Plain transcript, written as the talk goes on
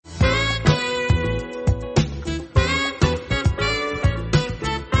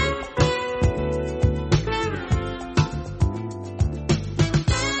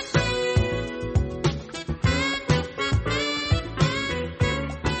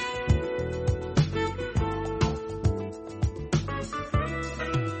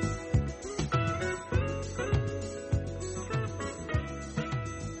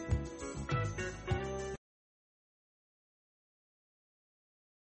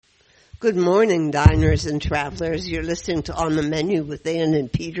Good morning, diners and travelers. You're listening to On the Menu with Ann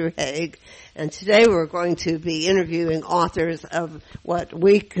and Peter Haig. And today we're going to be interviewing authors of what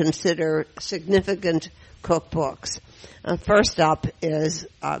we consider significant cookbooks. First up is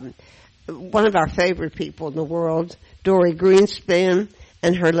one of our favorite people in the world, Dorie Greenspan,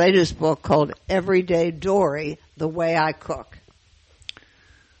 and her latest book called Everyday Dorie, The Way I Cook.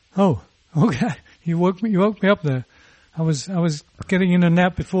 Oh, okay. You woke me up there. I was getting in a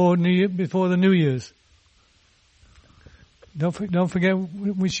nap before the New Year's. Don't forget,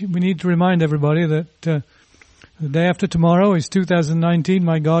 we need to remind everybody that the day after tomorrow is 2019.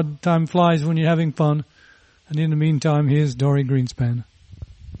 My God, time flies when you're having fun. And in the meantime, here's Dorie Greenspan.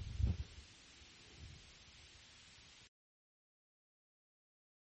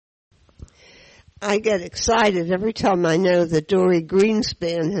 I get excited every time I know that Dorie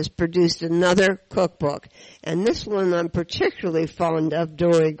Greenspan has produced another cookbook. And this one I'm particularly fond of,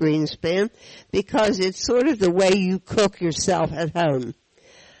 Dorie Greenspan, because it's sort of the way you cook yourself at home.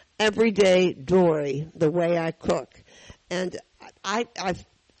 Everyday Dorie, The Way I Cook. And I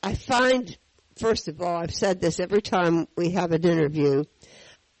find, first of all, I've said this every time we have an interview,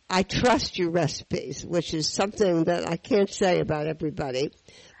 I trust your recipes, which is something that I can't say about everybody.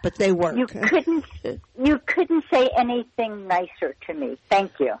 But they work. You couldn't say anything nicer to me.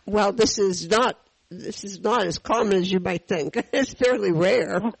 Thank you. Well, this is not as common as you might think. It's fairly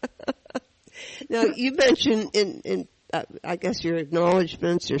rare. Now, you mentioned in I guess your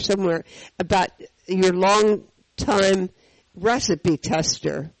acknowledgments or somewhere about your long-time recipe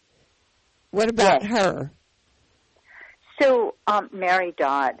tester. What about her? So, Mary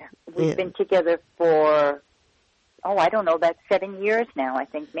Dodd. We've been together for, I don't know, about 7 years now, I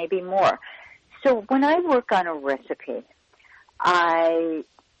think, maybe more. So when I work on a recipe, I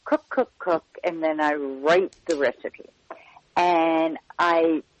cook, and then I write the recipe. And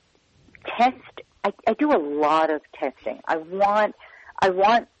I test, I do a lot of testing. I want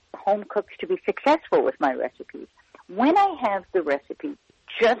home cooks to be successful with my recipes. When I have the recipe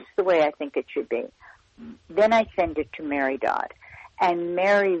just the way I think it should be, then I send it to Mary Dodd. And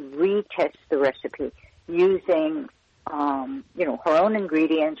Mary retests the recipe using, her own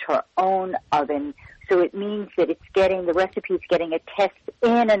ingredients, her own oven. So it means that the recipe is getting a test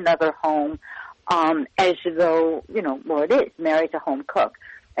in another home, as though, it is. Mary's a home cook,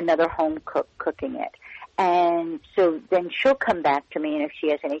 another home cook cooking it. And so then she'll come back to me, and if she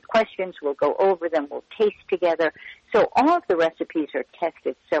has any questions, we'll go over them, we'll taste together. So all of the recipes are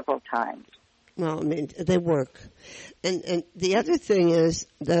tested several times. Well, I mean, they work. And the other thing is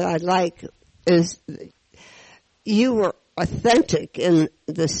that I like is you were authentic in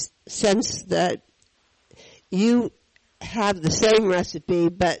the sense that you have the same recipe,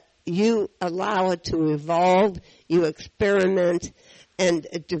 but you allow it to evolve, you experiment, and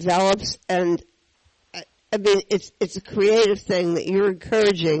it develops. And I mean, it's a creative thing that you're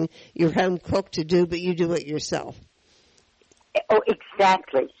encouraging your home cook to do, but you do it yourself. Oh,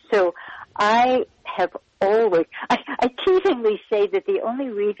 exactly. So I have always, I teasingly say that the only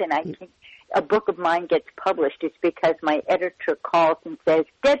reason I think a book of mine gets published is because my editor calls and says,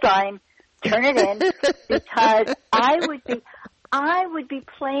 deadline, turn it in, because I would be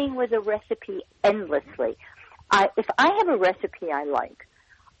playing with a recipe endlessly. If I have a recipe I like,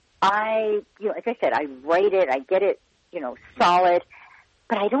 like I said, I write it, I get it, solid,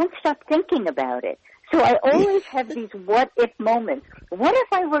 but I don't stop thinking about it. So I always have these what-if moments. What if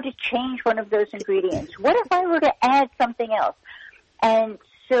I were to change one of those ingredients? What if I were to add something else? And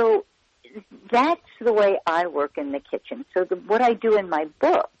so that's the way I work in the kitchen. So what I do in my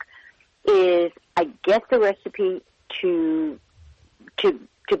book is I get the recipe to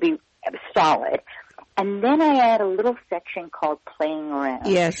be solid, and then I add a little section called playing around.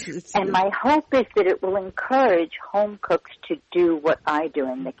 Yes. And my hope is that it will encourage home cooks to do what I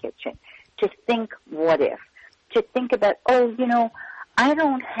do in the kitchen, to think what if, to think about, I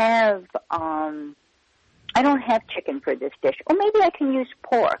don't have chicken for this dish, or maybe I can use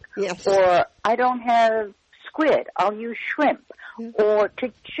pork, yes. Or I don't have squid, I'll use shrimp, or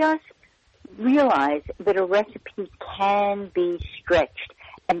to just realize that a recipe can be stretched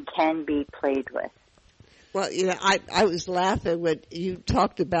and can be played with. Well, I was laughing when you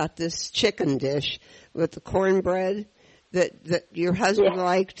talked about this chicken dish with the cornbread that your husband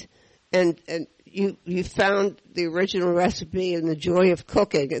liked, and you found the original recipe and the joy of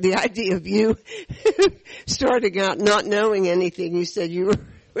cooking. The idea of you starting out not knowing anything, you said you were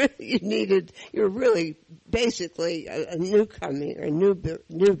really basically a newcomer, a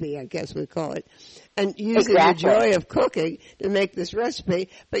newbie, I guess we call it, and using the joy of cooking to make this recipe.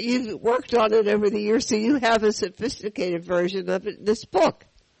 But you've worked on it over the years, so you have a sophisticated version of it in this book.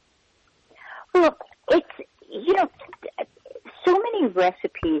 Well, it's, so many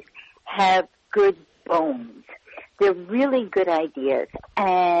recipes have good bones. They're really good ideas,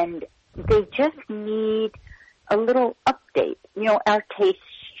 and they just need a little update. Our tastes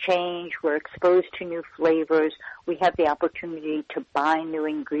change. We're exposed to new flavors. We have the opportunity to buy new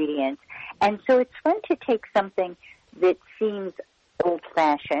ingredients. And so it's fun to take something that seems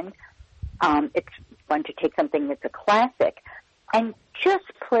old-fashioned. It's fun to take something that's a classic and just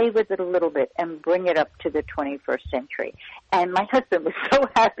play with it a little bit and bring it up to the 21st century. And my husband was so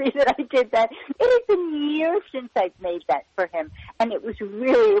happy that I did that. It has been years since I've made that for him, and it was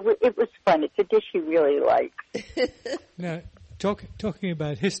fun. It's a dish he really likes. Now, talking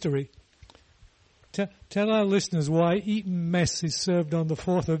about history, tell our listeners why Eton mess is served on the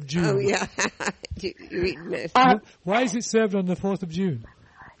 4th of June. Oh, yeah. You eat mess. Why is it served on the 4th of June?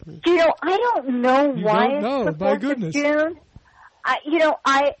 I don't know why don't know? it's the 4th My goodness. of June.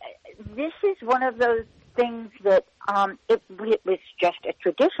 This is one of those things that it was just a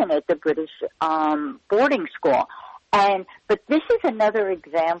tradition at the British boarding school. But this is another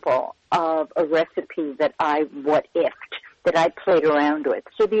example of a recipe that I what-ifed, that I played around with.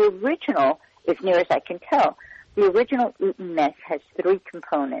 So the original, as near as I can tell, the original Eton mess has 3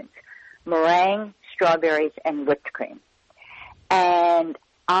 components: meringue, strawberries, and whipped cream. And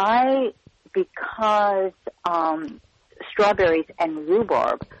because strawberries and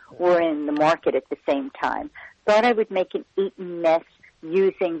rhubarb were in the market at the same time, thought I would make an Eton mess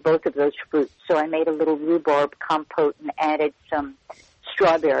using both of those fruits. So I made a little rhubarb compote and added some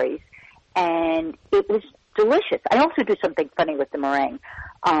strawberries, and it was delicious. I also do something funny with the meringue.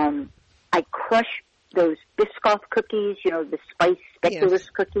 I crush those Biscoff cookies, the spice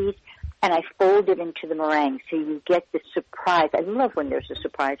speculoos cookies, and I fold it into the meringue, so you get the surprise. I love when there's a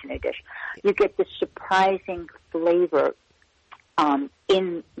surprise in a dish. You get the surprising flavor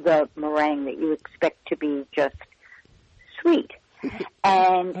in the meringue that you expect to be just sweet.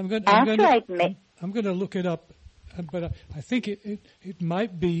 And I'm going to look it up, but I think it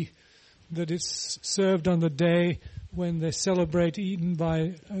might be that it's served on the day when they celebrate Eton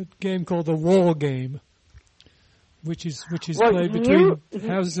by a game called the War Game, which is played between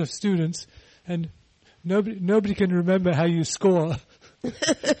houses of students, and nobody can remember how you score.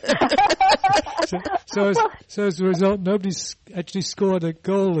 so as a result, nobody's actually scored a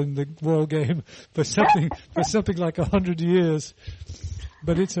goal in the War Game for something like 100 years.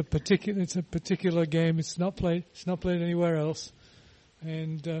 But it's a particular game. It's not played anywhere else,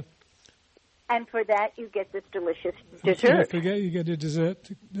 and for that you get this delicious dessert. You get a dessert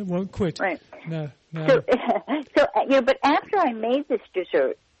that won't quit. Right. No. So but after I made this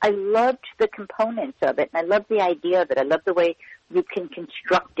dessert, I loved the components of it, and I loved the idea of it. I love the way you can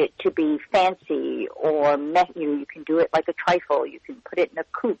construct it to be fancy or you can do it like a trifle. You can put it in a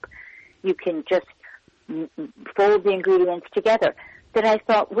coupe. You can just fold the ingredients together. That I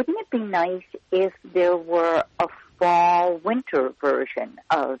thought, wouldn't it be nice if there were a fall-winter version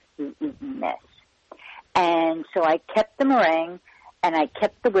of the Eton mess? And so I kept the meringue, and I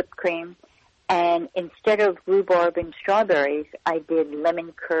kept the whipped cream, and instead of rhubarb and strawberries, I did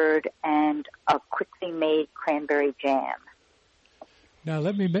lemon curd and a quickly made cranberry jam. Now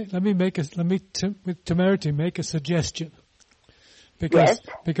let me with temerity make a suggestion, because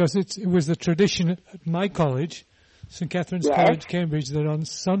it was the tradition at my college, St. Catherine's College, Cambridge, that on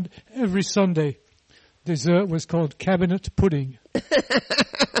every Sunday, dessert was called cabinet pudding.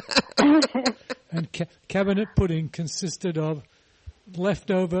 And cabinet pudding consisted of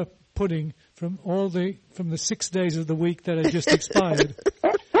leftover pudding from the 6 days of the week that had just expired,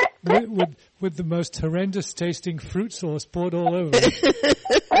 with the most horrendous tasting fruit sauce poured all over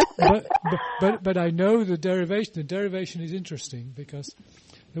it. But I know the derivation. The derivation is interesting because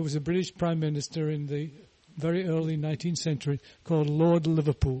there was a British Prime Minister in the very early 19th century called Lord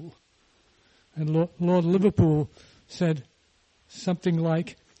Liverpool. And Lord Liverpool said something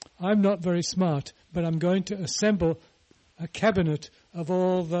like, "I'm not very smart, but I'm going to assemble a cabinet of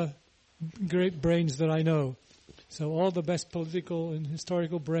all the great brains that I know. So all the best political and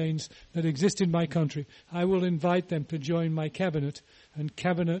historical brains that exist in my country, I will invite them to join my cabinet," and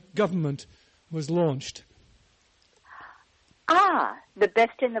cabinet government was launched. The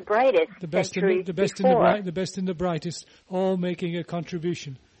best and the brightest. The best and the brightest, all making a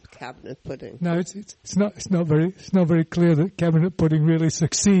contribution. Cabinet pudding. No, it's not very clear that cabinet pudding really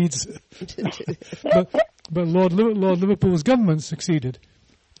succeeds. but Lord Liverpool's government succeeded.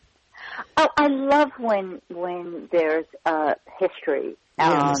 Oh, I love when there's a history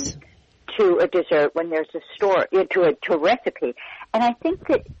to a dessert, when there's a story to a recipe, and I think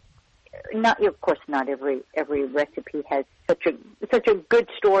that of course, not every recipe has such a good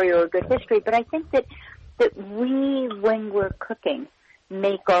story or a good history, but I think that we, when we're cooking,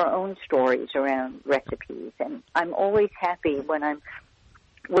 make our own stories around recipes, and I'm always happy when I'm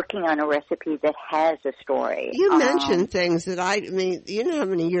working on a recipe that has a story. You mentioned things that I mean, you know how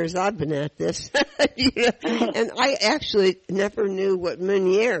many years I've been at this, and I actually never knew what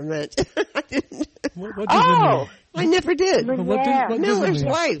Meunier meant. I didn't. What does it mean? I never did. What Miller's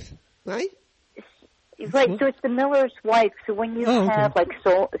wife, right? Right, so it's the miller's wife. So when you have like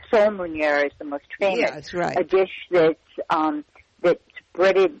sole Meunier is the most famous. Yeah, that's right. A dish that's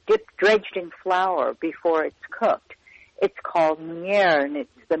dredged in flour before it's cooked. It's called Meunier, and it's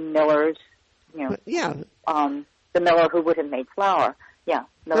the miller's, the miller who would have made flour. Yeah.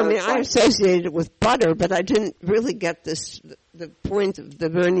 I mean, I associated it with butter, but I didn't really get the point of the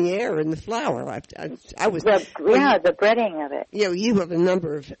Meunier and the flour. I was the breading of it. You have a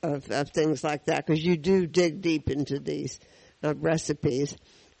number of things like that because you do dig deep into these recipes.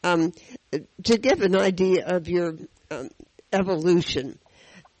 To give an idea of your evolution,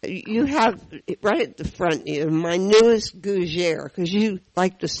 you have right at the front my newest gougere, because you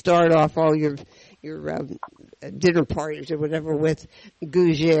like to start off all your dinner parties or whatever with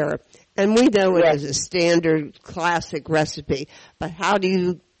gougere, and we know it as a standard classic recipe. But how do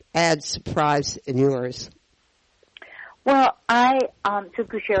you add surprise in yours? Well, so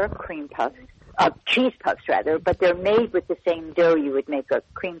gougere cream puffs, cheese puffs rather, but they're made with the same dough you would make a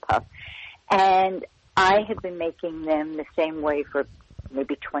cream puff, and I have been making them the same way for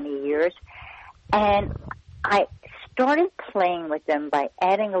maybe 20 years, and I started playing with them by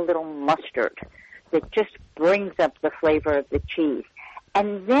adding a little mustard that just brings up the flavor of the cheese.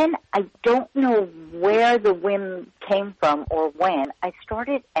 And then I don't know where the whim came from or when, I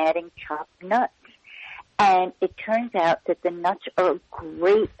started adding chopped nuts. And it turns out that the nuts are a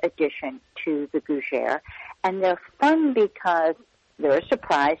great addition to the gougere, and they're fun because they're a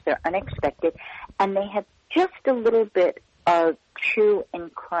surprise, they're unexpected, and they have just a little bit of chew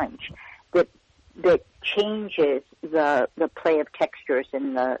and crunch that changes the play of textures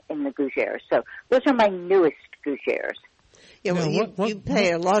in the gougere. So those are my newest gougeres. Yeah, well, you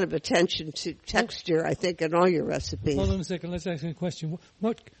pay a lot of attention to texture, I think, in all your recipes. Hold on a second. Let's ask you a question.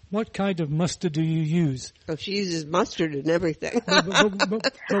 What kind of mustard do you use? Oh, she uses mustard and everything.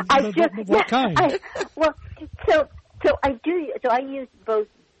 What kind? So I do. So I use both.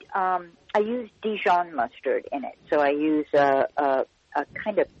 I use Dijon mustard in it. So I use a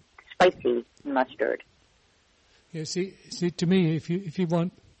kind of spicy mustard. Yeah. See. To me, if you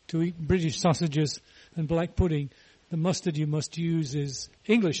want to eat British sausages and black pudding, the mustard you must use is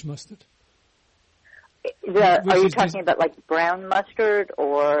English mustard. Are you talking about like brown mustard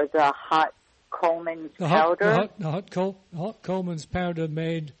or the hot Coleman's powder? The hot Coleman's powder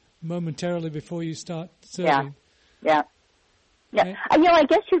made momentarily before you start serving. Yeah. I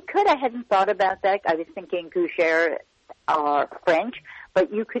guess you could. I hadn't thought about that. I was thinking gougere are French,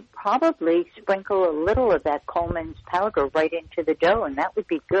 but you could probably sprinkle a little of that Coleman's powder right into the dough, and that would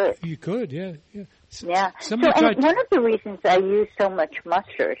be good. You could, yeah. Yeah. One of the reasons I use so much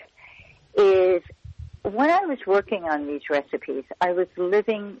mustard is when I was working on these recipes, I was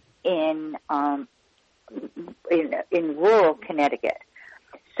living in rural Connecticut.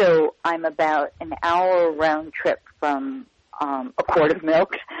 So I'm about an hour round trip from a quart of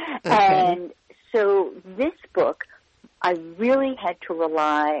milk. Okay. And so this book, I really had to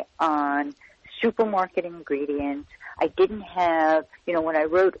rely on supermarket ingredients. I didn't have, when I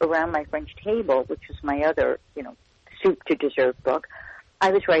wrote Around My French Table, which was my other, soup to dessert book,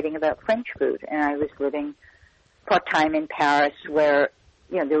 I was writing about French food, and I was living part-time in Paris where,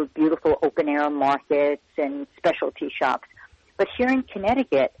 there were beautiful open-air markets and specialty shops. But here in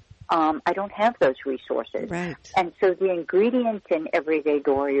Connecticut, I don't have those resources. Right. And so the ingredients in Everyday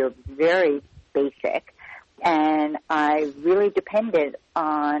Dory are very basic, and I really depended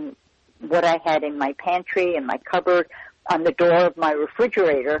on what I had in my pantry and my cupboard, on the door of my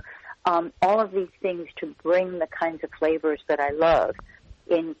refrigerator, all of these things to bring the kinds of flavors that I love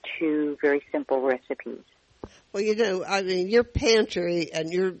into very simple recipes. Well, your pantry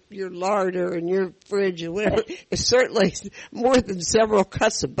and your larder and your fridge and whatever is certainly more than several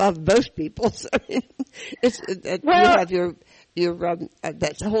cuts above most people's. I mean, you have your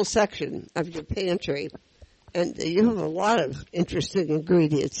that whole section of your pantry, and you have a lot of interesting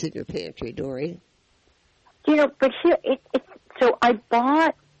ingredients in your pantry, Dory. But here so I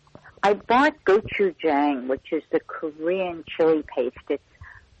bought gochujang, which is the Korean chili paste. It's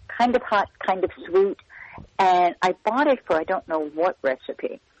kind of hot, kind of sweet. And I bought it for I don't know what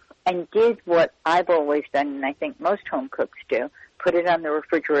recipe, and did what I've always done, and I think most home cooks do, put it on the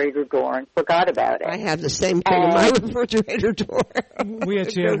refrigerator door, and forgot about it. I have the same thing in my refrigerator door. We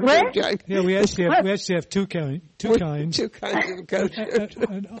actually have, we actually have two kinds. Two kinds of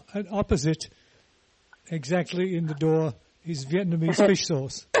gochujang. An opposite, exactly in the door, is Vietnamese fish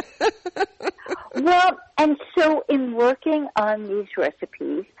sauce. Well, and so in working on these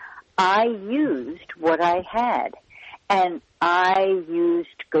recipes, I used what I had, and I used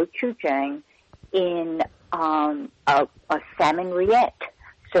gochujang in a salmon rillette.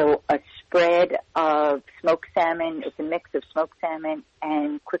 So a spread of smoked salmon. It's a mix of smoked salmon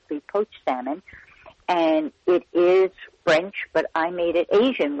and quickly poached salmon. And it is French, but I made it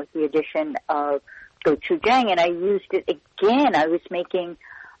Asian with the addition of gochujang. And I used it again. I was making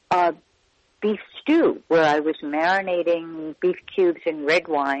beef stew where I was marinating beef cubes in red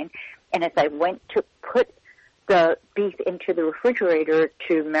wine. And as I went to put the beef into the refrigerator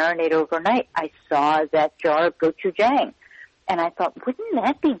to marinate overnight, I saw that jar of gochujang. And I thought, wouldn't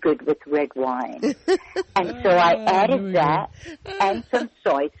that be good with red wine? And so I added that and some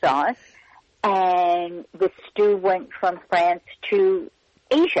soy sauce, and the stew went from France to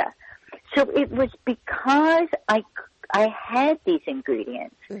Asia. So it was because I had these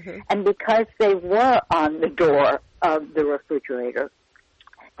ingredients, and because they were on the door of the refrigerator,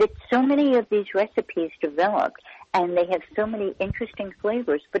 that so many of these recipes developed, and they have so many interesting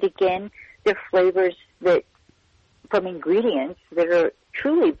flavors. But again, they're flavors that from ingredients that are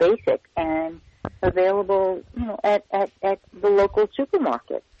truly basic and available, at the local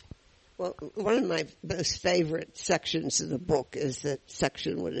supermarket. Well, one of my most favorite sections of the book is that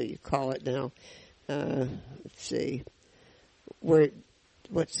section, what do you call it now? Let's see, what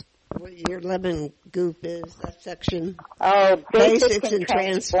your lemon goop is, that section. Oh, basics and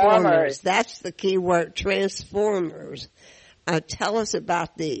transformers. That's the key word, transformers. Tell us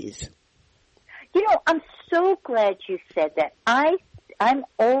about these. I'm so glad you said that. I'm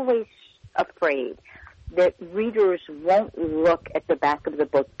always afraid that readers won't look at the back of the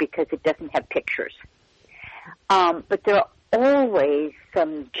book because it doesn't have pictures. But there are always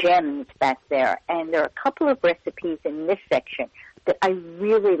some gems back there, and there are a couple of recipes in this section that I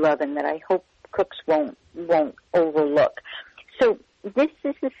really love and that I hope cooks won't overlook. So this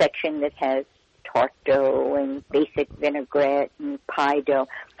is the section that has tart dough and basic vinaigrette and pie dough,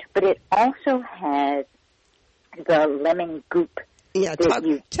 but it also has the lemon goop. Yeah,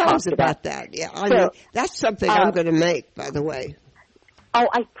 tell us about that. Yeah, I mean, that's something I'm going to make, by the way. Oh,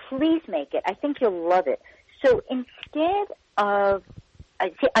 please make it. I think you'll love it. So instead of,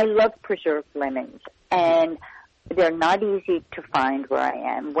 I love preserved lemons, and they're not easy to find where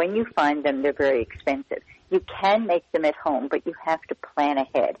I am. When you find them, they're very expensive. You can make them at home, but you have to plan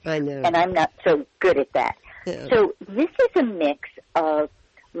ahead. I know. And I'm not so good at that. Yeah. So this is a mix of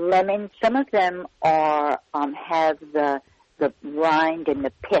lemons. Some of them are have the rind and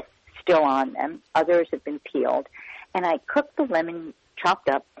the pith still on them. Others have been peeled. And I cook the lemon chopped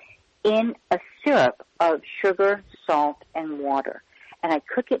up in a syrup of sugar, salt, and water. And I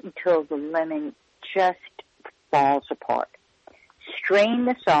cook it until the lemon just falls apart. Strain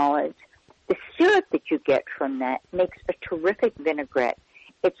the solids. The syrup that you get from that makes a terrific vinaigrette.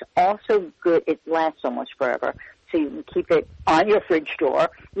 It's also good. It lasts almost forever. So you can keep it on your fridge door.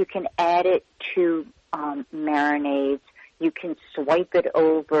 You can add it to marinades. You can swipe it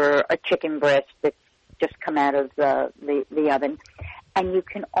over a chicken breast that's just come out of the oven. And you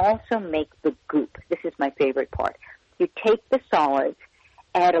can also make the goop. This is my favorite part. You take the solids,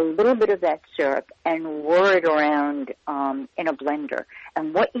 add a little bit of that syrup, and whir it around in a blender.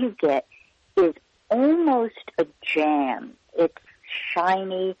 And what you get is almost a jam. It's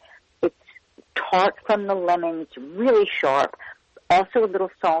shiny. It's tart from the lemons, really sharp, also a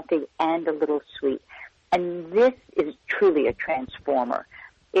little salty and a little sweet. And this is truly a transformer.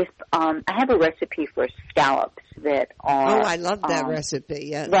 If I have a recipe for scallops that are... Oh, I love that recipe,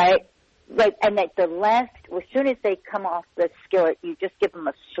 yes. Right, and at the last, as soon as they come off the skillet, you just give them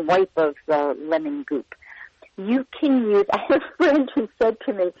a swipe of the lemon goop. You can use... I have a friend who said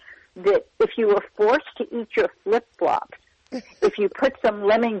to me that if you were forced to eat your flip-flops, if you put some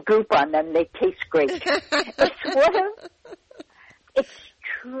lemon goop on them, they taste great.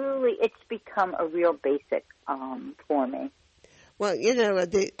 It's become a real basic for me. Well,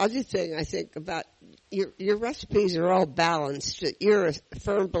 the other thing I think about your recipes are all balanced. You're a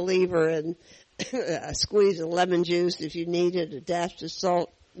firm believer in a squeeze of lemon juice if you need it, a dash of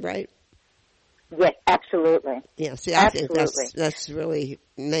salt, right? Yes, absolutely. Yeah, see, I think that's really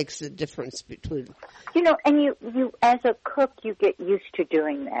makes the difference between. And you as a cook, you get used to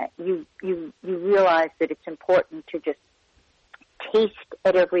doing that. You realize that it's important to just taste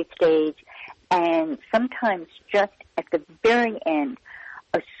at every stage And sometimes just at the very end,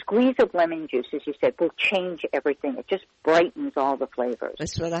 a squeeze of lemon juice, as you said, will change everything. It just brightens all the flavors.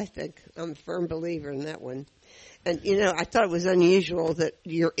 That's what I think. I'm a firm believer in that one. And, I thought it was unusual that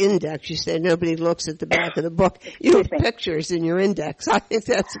your index, you said nobody looks at the back of the book. You have pictures in your index. I think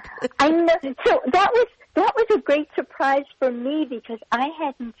that's... I know. So that was a great surprise for me because I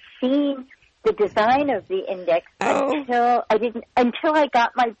hadn't seen the design of the index until I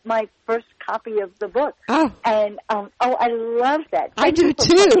got my first copy of the book. Oh. And I love that. I do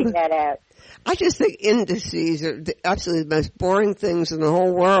too. Pointing that out. I just think indices are absolutely the most boring things in the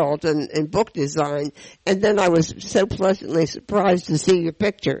whole world in book design. And then I was so pleasantly surprised to see your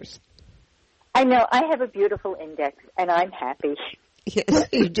pictures. I know. I have a beautiful index, and I'm happy. Yes,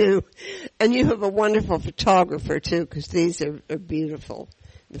 you do. And you have a wonderful photographer, too, because these are beautiful.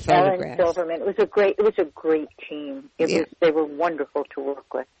 The photographs. Ellen Silverman. It was a great team. They were wonderful to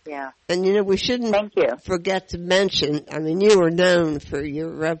work with. Yeah. And we shouldn't forget to mention, you were known for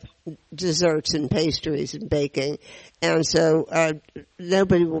your desserts and pastries and baking. And so,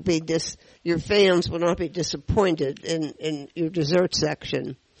 nobody will be your fans will not be disappointed in your dessert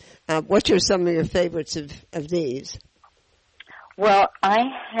section. What are some of your favorites of these? Well, I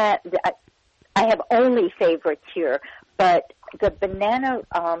have only favorites here, but the banana,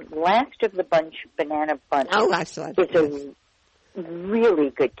 last of the bunch banana bunch is a really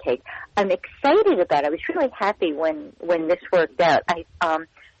good cake. I'm excited about it. I was really happy when this worked out.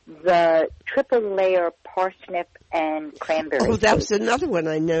 The triple layer parsnip and cranberry. Oh, that was another one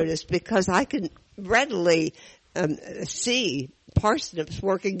I noticed because I can readily see parsnips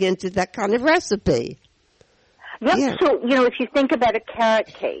working into that kind of recipe. Yep. Yeah. So, if you think about a carrot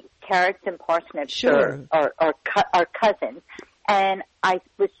cake, carrots and parsnips are cousins. And I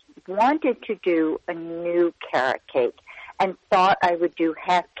wanted to do a new carrot cake and thought I would do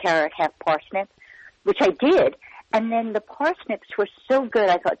half carrot, half parsnip, which I did. And then the parsnips were so good,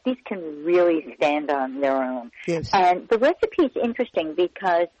 I thought these can really stand on their own. Yes. And the recipe is interesting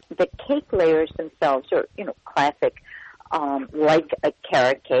because the cake layers themselves are, classic, like a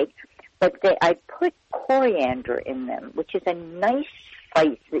carrot cake. But I put coriander in them, which is a nice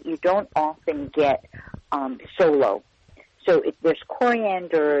spice that you don't often get solo. So there's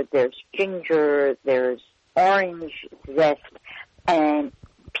coriander, there's ginger, there's orange zest, and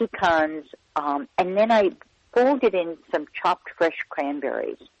pecans, and then I folded in some chopped fresh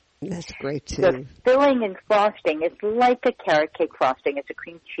cranberries. That's great, too. The filling and frosting is like a carrot cake frosting. It's a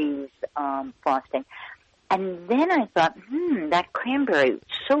cream cheese frosting. And then I thought, that cranberry,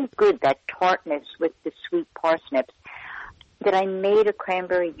 so good, that tartness with the sweet parsnips, that I made a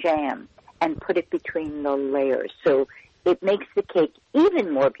cranberry jam and put it between the layers. So it makes the cake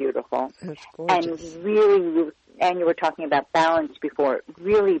even more beautiful. That's gorgeous. And really, and you were talking about balance before, it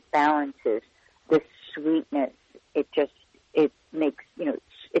really balances the sweetness. It makes,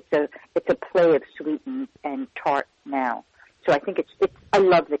 it's a play of sweet and tart now. So I think I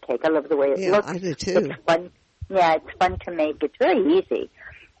love the cake. I love the way it looks. I do too. It's fun. Yeah, it's fun to make. It's very easy.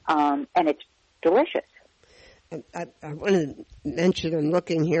 And it's delicious. I want to mention, I'm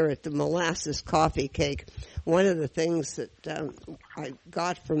looking here at the molasses coffee cake. One of the things that I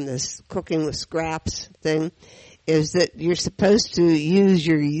got from this cooking with scraps thing is that you're supposed to use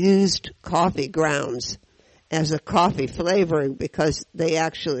your used coffee grounds as a coffee flavoring because it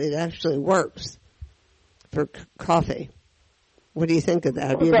actually works for coffee. What do you think of that?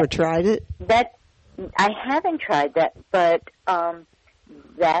 Have you ever tried it? I haven't tried that, but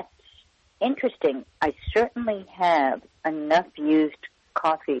that's interesting. I certainly have enough used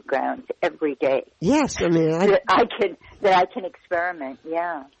coffee grounds every day. Yes, that I can experiment.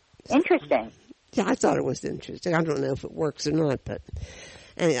 Yeah, interesting. Yeah, I thought it was interesting. I don't know if it works or not, but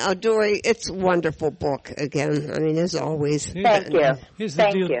anyway, Dory, it's a wonderful book. Again, as always. Thank you. Here's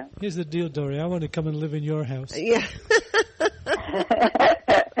the deal, Dory. I want to come and live in your house. Yeah.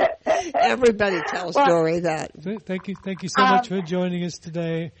 Everybody tells Dory that. Thank you so much for joining us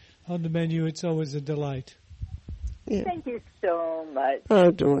today on the menu. It's always a delight. Yeah. Thank you so much.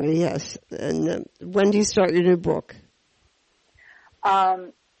 Oh, Dory, yes. And when do you start your new book?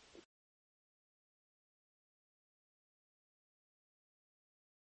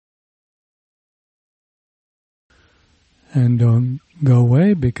 And don't go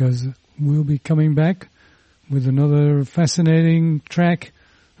away because we'll be coming back with another fascinating track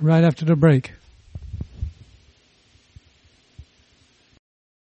right after the break.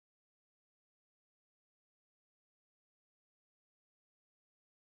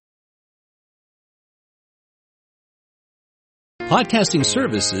 Podcasting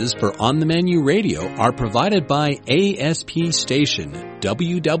services for On the Menu Radio are provided by ASP Station,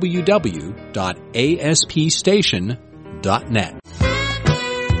 www.aspstation.net.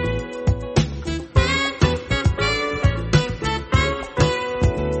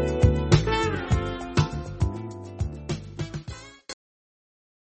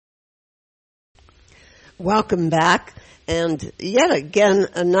 Welcome back, and yet again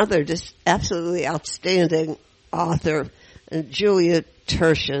another just absolutely outstanding author, Julia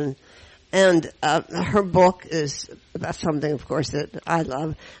Turshen, and her book is about something, of course, that I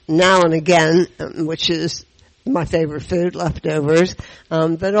love, Now and Again, which is my favorite food, leftovers,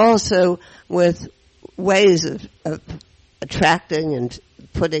 but also with ways of attracting and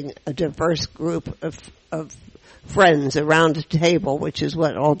putting a diverse group of friends around a table, which is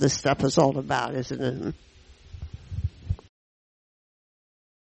what all this stuff is all about, isn't it?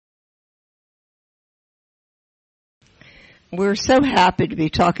 We're so happy to be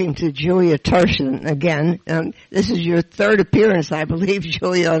talking to Julia Turshen again. This is your third appearance, I believe,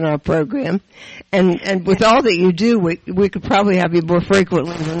 Julia, on our program. And with all that you do, we could probably have you more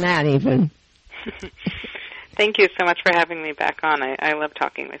frequently than that, even. Thank you so much for having me back on. I love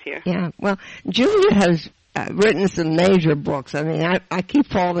talking with you. Yeah, well, Julia has written some major books. I mean, I keep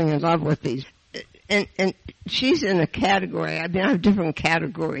falling in love with these. And she's in a category, I mean, I have different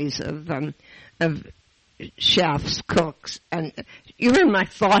categories of chefs, cooks, and you're in my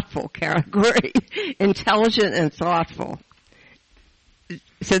thoughtful category, intelligent and thoughtful.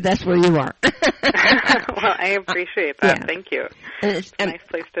 So that's where you are. Well, I appreciate that. Yeah. Thank you. It's a nice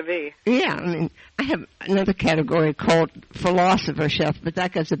place to be. Yeah, I mean, I have another category called philosopher chef, but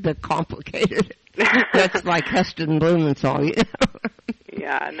that gets a bit complicated. That's like Heston Blumenthal, you know.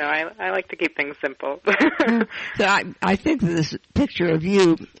 Yeah, no, I like to keep things simple. So I think this picture of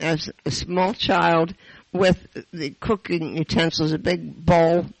you as a small child with the cooking utensils, a big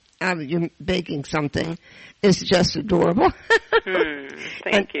bowl, you're baking something, is just adorable.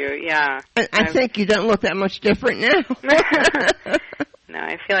 Thank you, yeah. I think you don't look that much different now. No,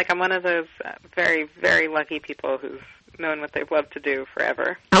 I feel like I'm one of those very, very lucky people who's known what they've loved to do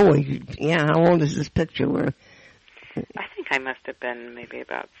forever. Oh, yeah, how old is this picture? I think I must have been maybe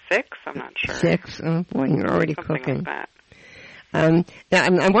about 6, I'm not sure. 6? Oh, boy, you're already something cooking. Like that. Now,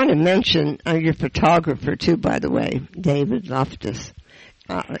 I want to mention your photographer, too, by the way, David Loftus.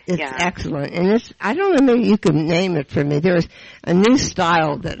 It's excellent. And I don't know, maybe you can name it for me. There's a new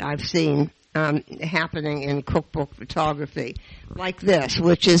style that I've seen happening in cookbook photography, like this,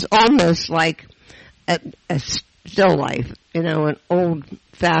 which is almost like a still life, you know, an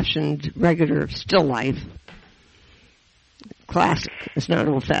old-fashioned, regular still life. Classic. It's not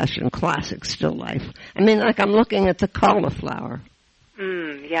old-fashioned, classic still life. I mean, like I'm looking at the cauliflower.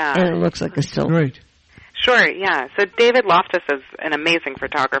 Yeah. And it looks like a still. Great. Sure, yeah. So David Loftus is an amazing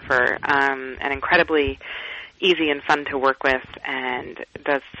photographer, and incredibly easy and fun to work with, and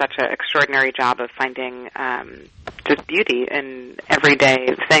does such an extraordinary job of finding just beauty in everyday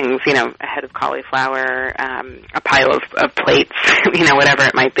things, you know, a head of cauliflower, a pile of plates, you know, whatever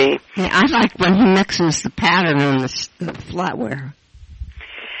it might be. Yeah, I like when he mixes the pattern on the flatware.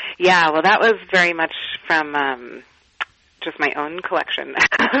 Yeah, well, that was very much from just my own collection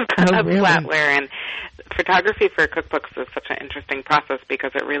of really? flatware. And photography for cookbooks is such an interesting process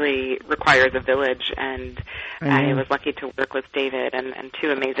because it really requires a village. And I was lucky to work with David and 2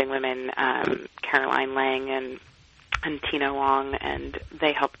 amazing women, Caroline Lang and Tina Wong, and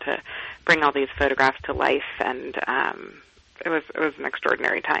they helped to bring all these photographs to life. And it was an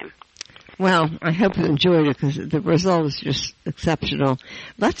extraordinary time. Well, I hope you enjoyed it because the result is just exceptional.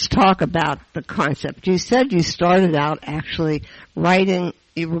 Let's talk about the concept. You said you started out actually writing,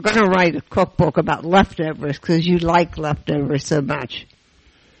 you were going to write a cookbook about leftovers because you like leftovers so much.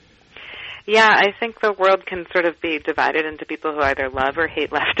 Yeah, I think the world can sort of be divided into people who either love or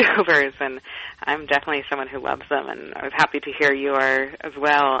hate leftovers, and I'm definitely someone who loves them, and I was happy to hear you are as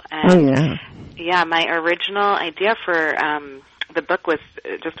well. And yeah, my original idea for the book was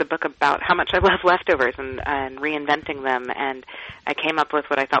just a book about how much I love leftovers and reinventing them, and I came up with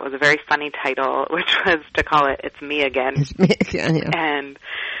what I thought was a very funny title, which was to call it It's Me Again. It's Me Again, yeah. And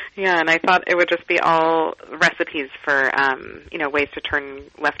I thought it would just be all recipes for, ways to turn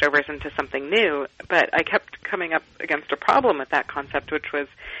leftovers into something new, but I kept coming up against a problem with that concept, which was,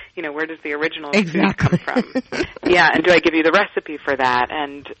 where does the original food come from? Yeah, and do I give you the recipe for that?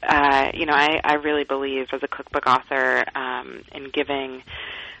 And, I really believe as a cookbook author in giving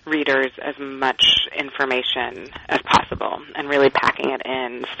readers as much information as possible and really packing it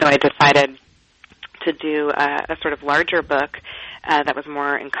in. So I decided to do a sort of larger book that was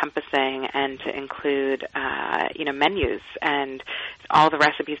more encompassing, and to include, menus and all the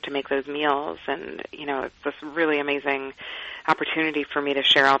recipes to make those meals. And, it's this really amazing opportunity for me to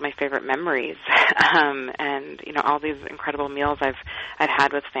share all my favorite memories, and, all these incredible meals I've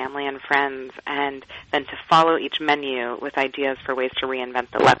had with family and friends, and then to follow each menu with ideas for ways to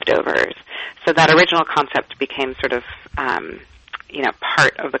reinvent the leftovers. So that original concept became sort of,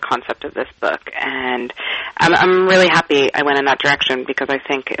 part of the concept of this book. And I'm really happy I went in that direction, because I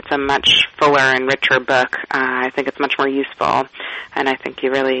think it's a much fuller and richer book. I think it's much more useful, and I think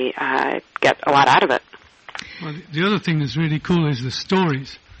you really get a lot out of it. Well, the other thing that's really cool is the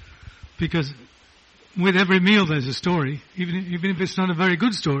stories, because with every meal there's a story, even if it's not a very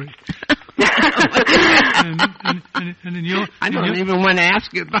good story. and in your, I don't even want to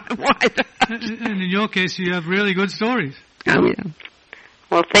ask you about why. And in your case, you have really good stories. Oh, yeah.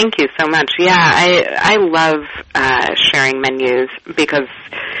 Well, thank you so much. Yeah, I love sharing menus, because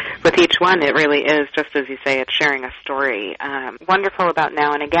with each one it really is, just as you say, it's sharing a story. Wonderful about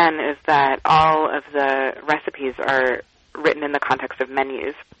Now and Again is that all of the recipes are written in the context of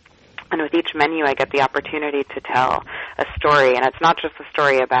menus. And with each menu, I get the opportunity to tell a story. And it's not just a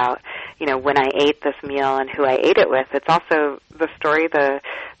story about, when I ate this meal and who I ate it with. It's also the story the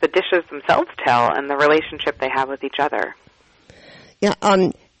dishes themselves tell, and the relationship they have with each other. Yeah.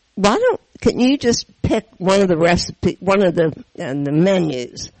 Can you just pick one of the the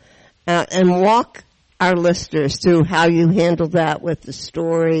menus, and walk our listeners through how you handle that with the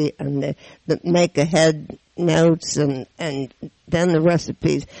story and the make ahead notes and then the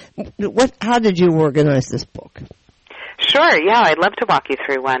recipes. How did you organize this book? Sure, yeah, I'd love to walk you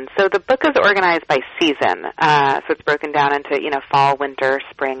through one. So the book is organized by season. So it's broken down into, fall, winter,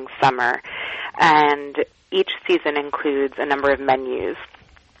 spring, summer. And each season includes a number of menus.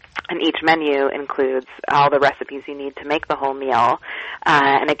 And each menu includes all the recipes you need to make the whole meal.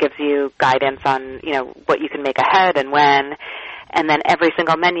 And it gives you guidance on, what you can make ahead and when. And then every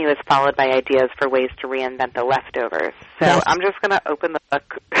single menu is followed by ideas for ways to reinvent the leftovers. So yes. I'm just going to open the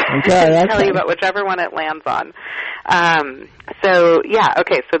book and tell you about whichever one it lands on. So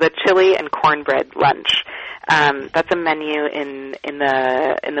the chili and cornbread lunch. That's a menu in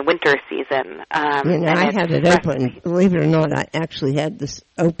the winter season. I had it open. Believe it or not, I actually had this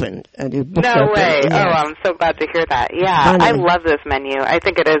opened. No way! Yeah. Oh, I'm so glad to hear that. Yeah, funny. I love this menu. I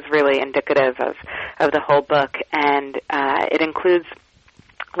think it is really indicative of the whole book, and it includes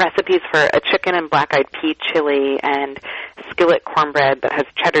recipes for a chicken and black-eyed pea chili and skillet cornbread that has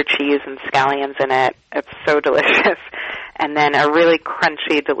cheddar cheese and scallions in it. It's so delicious. And then a really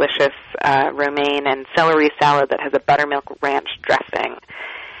crunchy, delicious romaine and celery salad that has a buttermilk ranch dressing.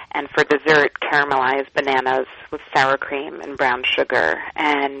 And for dessert, caramelized bananas with sour cream and brown sugar.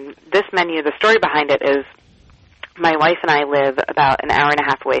 And this menu, the story behind it is my wife and I live about an hour and a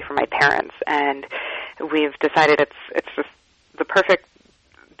half away from my parents, and we've decided it's just the perfect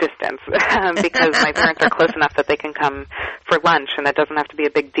distance because my parents are close enough that they can come for lunch, and it doesn't have to be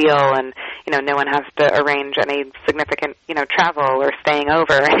a big deal, and no one has to arrange any significant travel or staying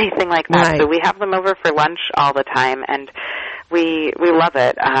over or anything like that. Right. So we have them over for lunch all the time, and we love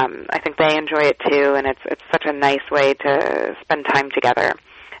it. I think they enjoy it too, and it's such a nice way to spend time together.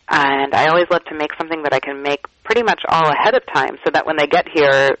 And I always love to make something that I can make pretty much all ahead of time, so that when they get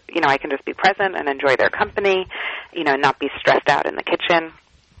here, I can just be present and enjoy their company, not be stressed out in the kitchen.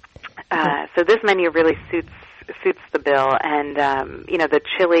 So this menu really suits the bill, and the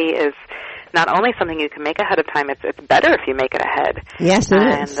chili is not only something you can make ahead of time; it's better if you make it ahead. Yes, it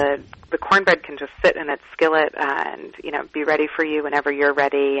is. And the cornbread can just sit in its skillet and be ready for you whenever you're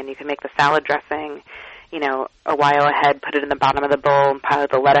ready, and you can make the salad dressing, a while ahead. Put it in the bottom of the bowl and pile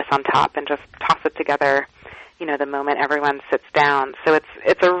the lettuce on top, and just toss it together, the moment everyone sits down. So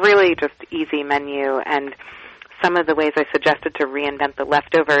it's a really just easy menu. And some of the ways I suggested to reinvent the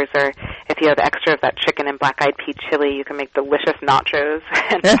leftovers are, if you have extra of that chicken and black-eyed pea chili, you can make delicious nachos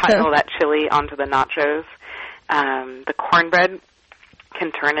and pile that chili onto the nachos. The cornbread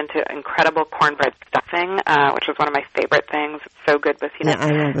can turn into incredible cornbread stuffing, which is one of my favorite things. It's so good with,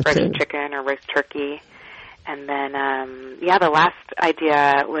 roast chicken or roast turkey. And then, the last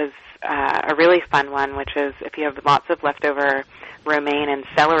idea was a really fun one, which is if you have lots of leftover romaine and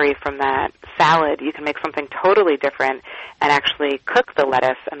celery from that salad, you can make something totally different and actually cook the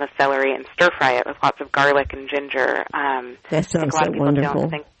lettuce and the celery and stir-fry it with lots of garlic and ginger. That sounds so wonderful. A lot of people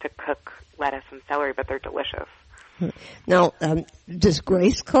don't think to cook lettuce and celery, but they're delicious. Now, does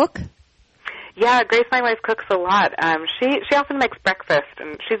Grace cook? Yeah, Grace, my wife, cooks a lot. She often makes breakfast,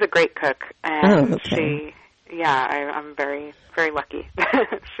 and she's a great cook. And I'm very, very lucky.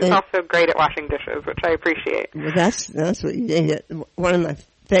 She's also great at washing dishes, which I appreciate. Well, that's what you need. One of my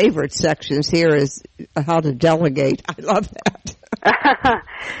favorite sections here is how to delegate. I love that.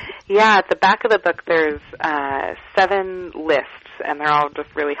 Yeah, at the back of the book there's 7 lists, and they're all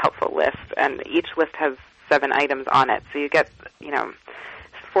just really helpful lists, and each list has 7 items on it. So you get,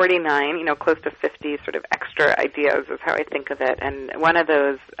 49, close to 50 sort of extra ideas is how I think of it. And one of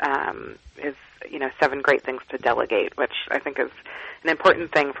those is, 7 great things to delegate, which I think is an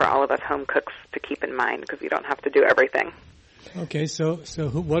important thing for all of us home cooks to keep in mind, because you don't have to do everything. Okay, so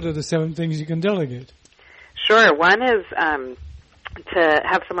what are the 7 things you can delegate? Sure. One is to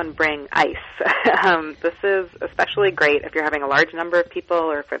have someone bring ice. This is especially great if you're having a large number of people,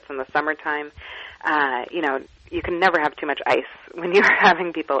 or if it's in the summertime. You can never have too much ice when you're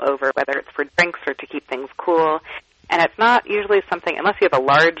having people over, whether it's for drinks or to keep things cool. And it's not usually something, unless you have a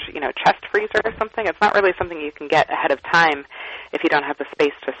large, chest freezer or something, it's not really something you can get ahead of time if you don't have the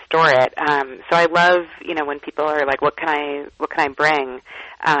space to store it. So I love, when people are like, what can I bring?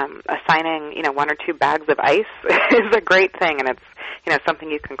 Assigning, 1 or 2 bags of ice is a great thing, and it's,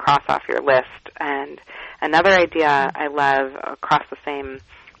 something you can cross off your list. And another idea I love across the same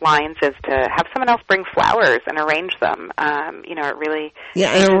lines is to have someone else bring flowers and arrange them. It really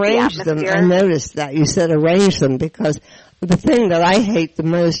and arrange them. I noticed that you said arrange them, because the thing that I hate the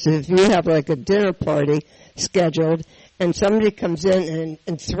most is if you have like a dinner party scheduled and somebody comes in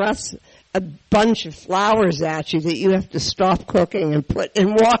and thrusts a bunch of flowers at you that you have to stop cooking and put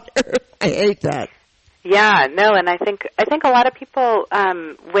in water. I hate that. Yeah, no, and I think a lot of people,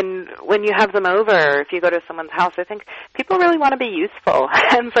 when you have them over, if you go to someone's house, I think people really want to be useful,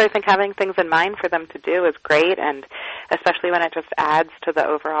 and so I think having things in mind for them to do is great, and especially when it just adds to the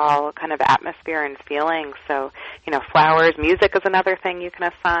overall kind of atmosphere and feeling. So, flowers, music is another thing you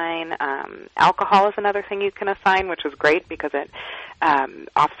can assign. Alcohol is another thing you can assign, which is great because it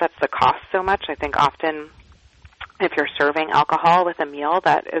offsets the cost so much. I think often, if you're serving alcohol with a meal,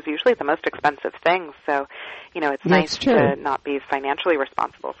 that is usually the most expensive thing. So, it's nice to not be financially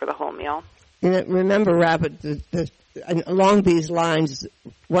responsible for the whole meal. Remember, Rabbit, along these lines,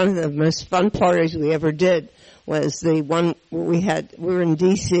 one of the most fun parties we ever did was the one we were in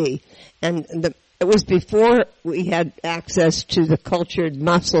D.C., and it was before we had access to the cultured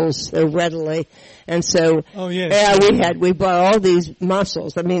mussels so readily. And so, we bought all these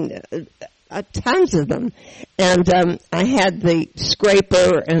mussels. I mean, tons of them. And I had the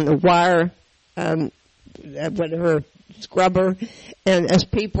scraper and the wire, scrubber. And as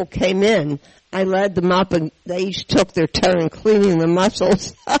people came in, I led them up, and they each took their turn cleaning the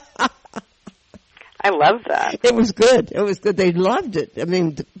mussels. I love that. It was good. It was good. They loved it. I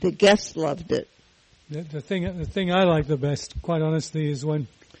mean, the guests loved it. The thing I like the best, quite honestly, is when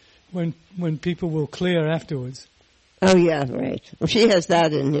people will clear afterwards. Oh yeah, right. Well, she has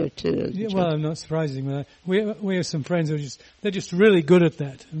that in here too. Yeah, well, I'm not surprising. We have some friends who they're just really good at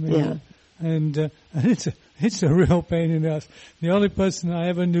that. I mean, and it's a real pain in the ass. The only person I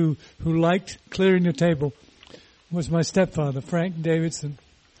ever knew who liked clearing the table was my stepfather, Frank Davidson.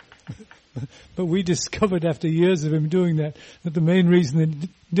 But we discovered after years of him doing that the main reason he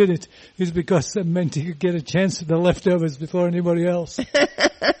did it is because that meant he could get a chance at the leftovers before anybody else.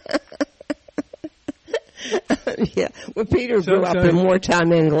 Yeah, well, Peter grew up in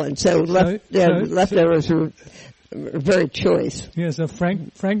wartime England, so leftovers were very choice. Yeah, so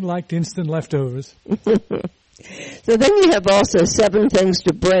Frank liked instant leftovers. So then you have also 7 things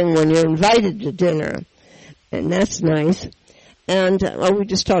to bring when you're invited to dinner, and that's nice. And we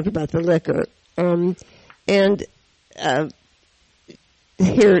just talked about the liquor,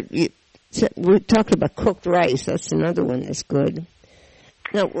 here we talked about cooked rice. That's another one that's good.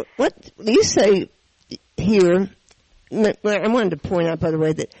 Now, what you say here, I wanted to point out, by the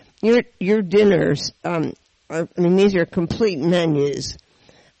way, that your dinners, these are complete menus.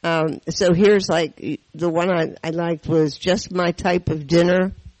 So here's like, the one I liked was just my type of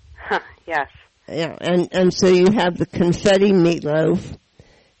dinner. Yes. Yeah, and so you have the confetti meatloaf,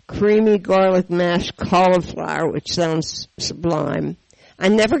 creamy garlic mashed cauliflower, which sounds sublime. I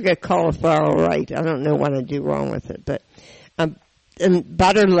never get cauliflower right. I don't know what I do wrong with it, but, and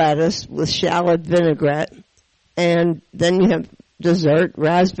butter lettuce with shallot vinaigrette. And then you have dessert,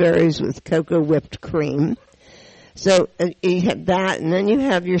 raspberries with cocoa whipped cream. So you have that, and then you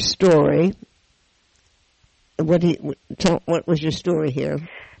have your story. What was your story here?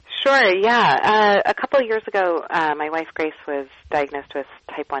 Sure, yeah. A couple of years ago, my wife Grace was diagnosed with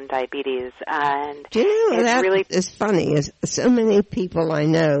type 1 diabetes, and do you know that really is funny? Is so many people I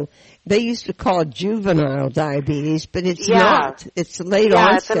know, they used to call it juvenile diabetes, but it's not. It's late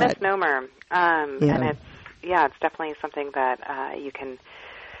onset. Yeah, it's a misnomer, and it's definitely something that you can,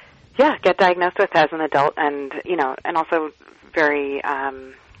 get diagnosed with as an adult, and and also very,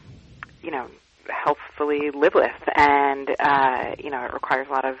 healthfully live with, and it requires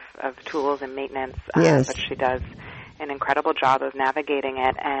a lot of tools and maintenance, yes. But she does an incredible job of navigating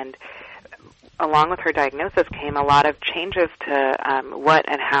it. And along with her diagnosis came a lot of changes to what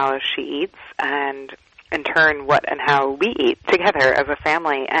and how she eats, and in turn what and how we eat together as a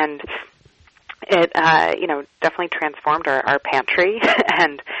family. And it definitely transformed our pantry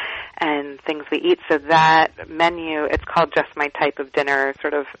and things we eat. So that menu, it's called Just My Type of Dinner,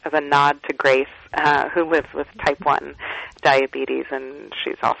 sort of as a nod to Grace, who lives with type 1 diabetes, and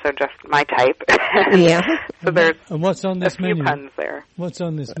she's also just my type. Yeah. So there's and what's on this a few menu? puns there. What's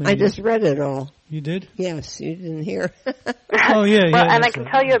on this menu? I just read it all. You did? Yes, you didn't hear. Oh, yeah. Well, and I can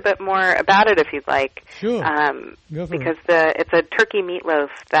tell you a bit more about it if you'd like. Sure. Go for because it. it's a turkey meatloaf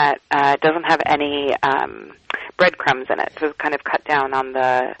that doesn't have any breadcrumbs in it, to kind of cut down on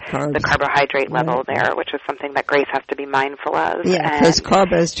the carbohydrate level there, which is something that Grace has to be mindful of. Yeah, because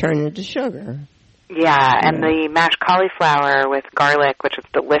carbs turn into sugar. Yeah, and the mashed cauliflower with garlic, which is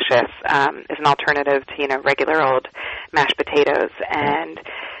delicious, is an alternative to regular old mashed potatoes. And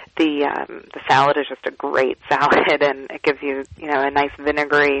the salad is just a great salad, and it gives you a nice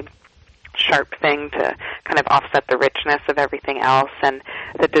vinegary, sharp thing to kind of offset the richness of everything else. And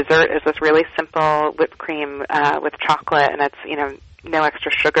the dessert is this really simple whipped cream with chocolate, and it's no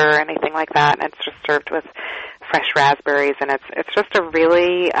extra sugar or anything like that, and it's just served with fresh raspberries, and it's just a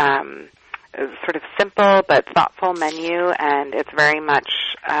really sort of simple but thoughtful menu, and it's very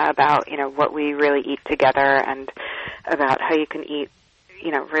much about what we really eat together, and about how you can eat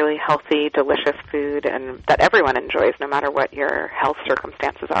really healthy, delicious food, and that everyone enjoys, no matter what your health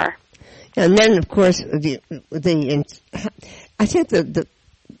circumstances are. And then, of course, I think the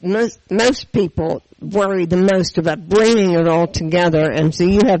most people worry the most about bringing it all together, and so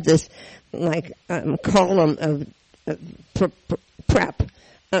you have this column of prep.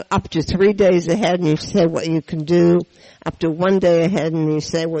 Up to 3 days ahead, and you say what you can do. Up to 1 day ahead, and you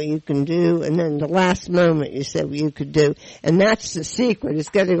say what you can do. And then the last moment, you say what you could do. And that's the secret, is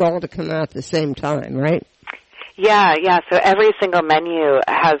getting it all to come out at the same time, right? Yeah. So every single menu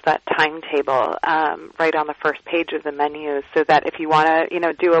has that timetable right on the first page of the menu, so that if you want to,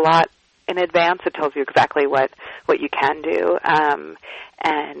 do a lot in advance, it tells you exactly what you can do.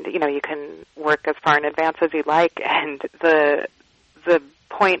 And, you can work as far in advance as you like. And the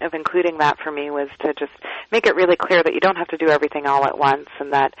point of including that for me was to just make it really clear that you don't have to do everything all at once,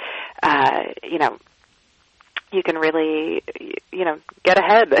 and that you can really get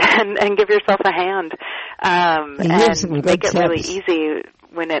ahead and give yourself a hand, and make it really easy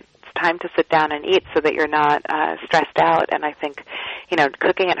when it's time to sit down and eat, so that you're not stressed out. And I think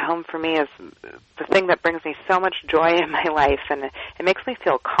cooking at home for me is the thing that brings me so much joy in my life, and it makes me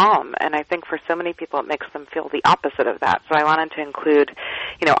feel calm. And I think for so many people it makes them feel the opposite of that. So I wanted to include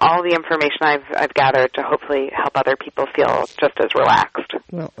all the information I've gathered to hopefully help other people feel just as relaxed.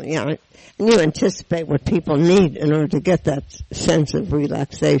 Well, yeah, and you anticipate what people need in order to get that sense of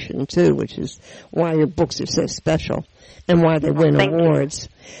relaxation too, which is why your books are so special and why they win awards.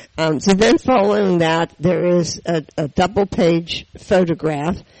 So then following that, there is a double-page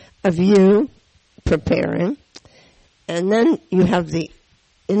photograph of you preparing, and then you have the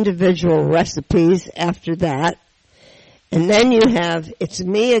individual recipes after that, and then you have It's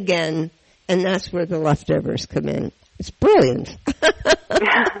Me Again, and that's where the leftovers come in. It's brilliant.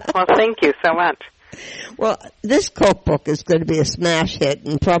 Well, thank you so much. Well, this cookbook is going to be a smash hit,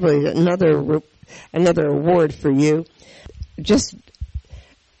 and probably another award for you. Just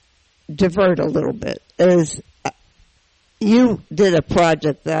divert a little bit. You did a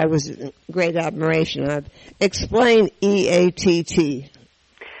project that I was in great admiration of. Explain EATT.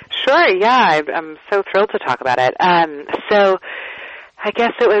 Sure, yeah, I'm so thrilled to talk about it. So I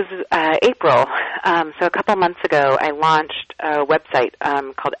guess it was April. So a couple months ago, I launched a website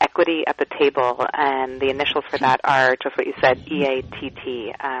called Equity at the Table, and the initials for that are just what you said,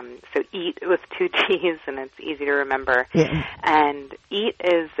 EATT. So EAT with 2 T's, and it's easy to remember. Yeah. And EAT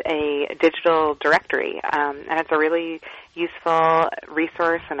is a digital directory, and it's a really useful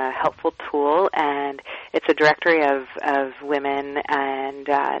resource and a helpful tool, and it's a directory of women and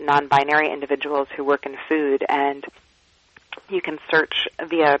non-binary individuals who work in food, and you can search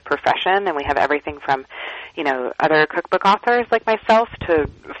via profession, and we have everything from, other cookbook authors like myself to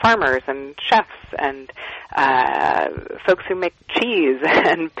farmers and chefs and folks who make cheese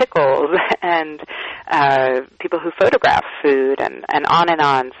and pickles and people who photograph food and on and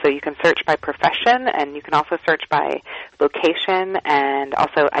on. So you can search by profession, and you can also search by location and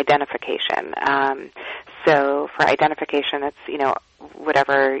also identification. So for identification, it's,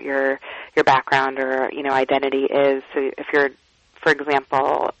 whatever your background or, identity is. So if you're, for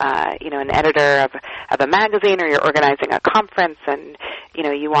example, an editor of a magazine, or you're organizing a conference and,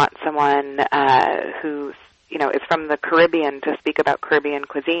 you want someone who's, is from the Caribbean to speak about Caribbean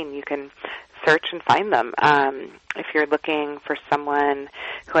cuisine, you can search and find them. If you're looking for someone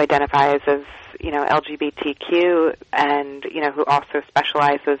who identifies as, LGBTQ and, who also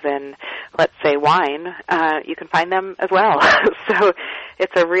specializes in, let's say, wine, you can find them as well. So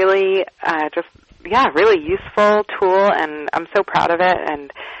it's a really really useful tool, and I'm so proud of it.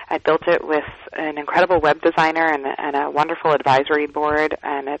 And I built it with an incredible web designer and a wonderful advisory board,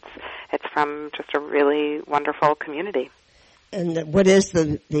 and it's from just a really wonderful community. And what is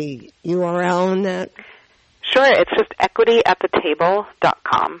the URL on that? Sure, it's just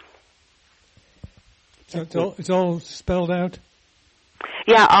equityatthetable.com. So it's all spelled out?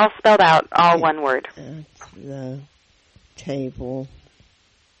 Yeah, all spelled out, all one word.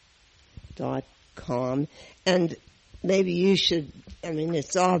 Attetable.com. And maybe you should,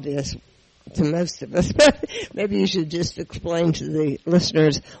 it's obvious to most of us, but maybe you should just explain to the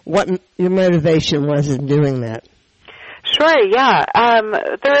listeners what your motivation was in doing that. Sure, yeah.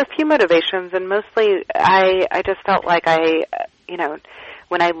 There are a few motivations, and mostly I just felt like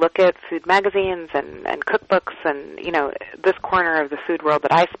when I look at food magazines and cookbooks and, this corner of the food world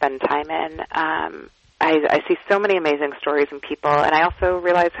that I spend time in, I see so many amazing stories and people, and I also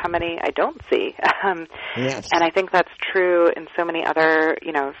realize how many I don't see. Yes. And I think that's true in so many other,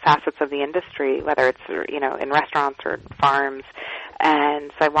 facets of the industry, whether it's, in restaurants or farms.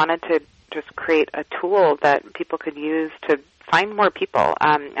 And so I wanted to just create a tool that people could use to find more people,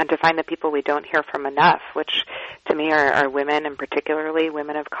 and to find the people we don't hear from enough, which to me are women, and particularly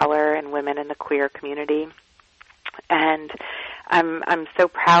women of color and women in the queer community. And I'm so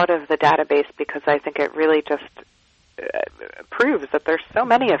proud of the database because I think it really just proves that there's so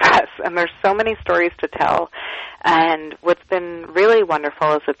many of us and there's so many stories to tell. And what's been really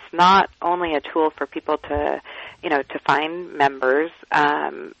wonderful is it's not only a tool for people to find members.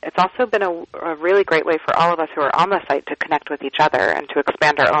 It's also been a really great way for all of us who are on the site to connect with each other and to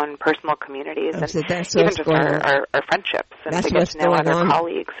expand our own personal communities and even just our friendships and to get to know other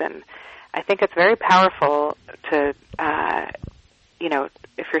colleagues. And I think it's very powerful to,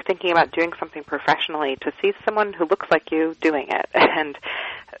 if you're thinking about doing something professionally, to see someone who looks like you doing it. And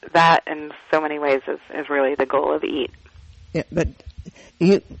that, in so many ways, is really the goal of EAT. Yeah, but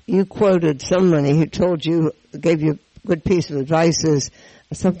you quoted somebody who gave you a good piece of advice, is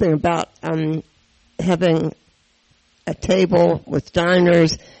something about having a table with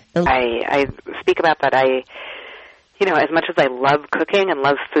diners. And I speak about that. As much as I love cooking and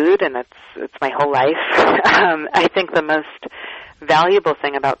love food, and it's my whole life, I think the most valuable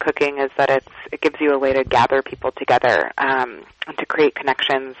thing about cooking is that it gives you a way to gather people together, and to create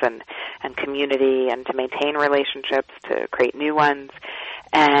connections and community, and to maintain relationships, to create new ones.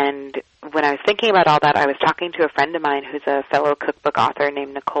 And when I was thinking about all that, I was talking to a friend of mine who's a fellow cookbook author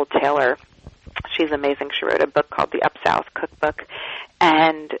named Nicole Taylor. She's amazing. She wrote a book called The Up South Cookbook.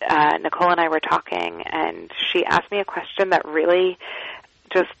 And Nicole and I were talking, and she asked me a question that really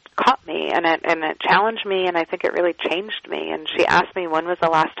just caught me, and it challenged me, and I think it really changed me. And she asked me, when was the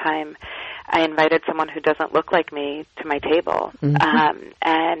last time I invited someone who doesn't look like me to my table? Mm-hmm.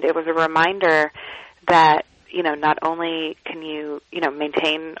 And it was a reminder that, not only can you,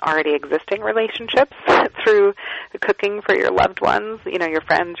 maintain already existing relationships through cooking for your loved ones, your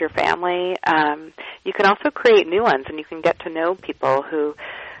friends, your family, you can also create new ones, and you can get to know people who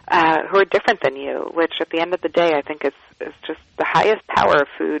are different than you, which at the end of the day I think is just the highest power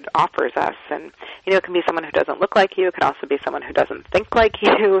food offers us. And, it can be someone who doesn't look like you. It can also be someone who doesn't think like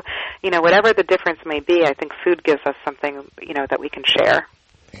you. Whatever the difference may be, I think food gives us something, that we can share.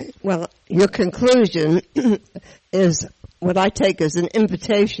 Well, your conclusion is what I take as an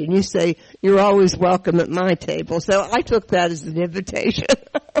invitation. You say, you're always welcome at my table. So I took that as an invitation.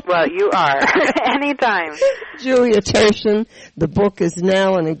 Well, you are. Anytime. Julia Turshen, the book is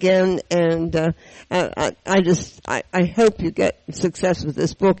Now and Again, and I hope you get success with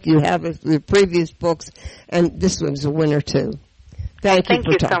this book. You have it with previous books, and this one's a winner, too. Thank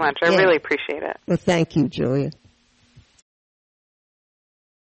you so much. I really appreciate it. Well, thank you, Julia.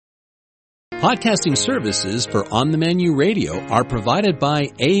 Podcasting services for On the Menu Radio are provided by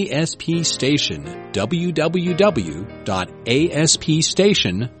ASP Station,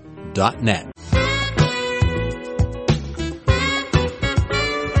 www.aspstation.net.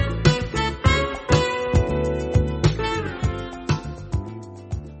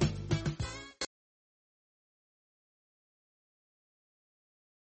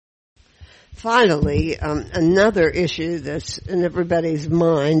 finally, another issue that's in everybody's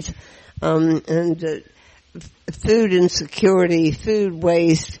minds, and food insecurity, food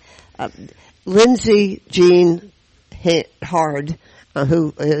waste. Lindsay Jean Hard,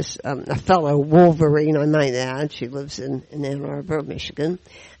 who is a fellow Wolverine, I might add. She lives in Ann Arbor, Michigan.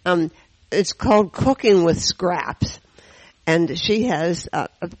 It's called Cooking with Scraps. And she has,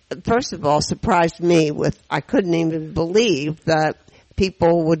 first of all, surprised me with, I couldn't even believe that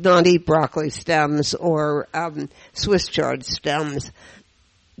people would not eat broccoli stems or Swiss chard stems.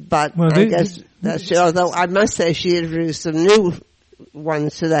 But well, I guess that's, although I must say she introduced some new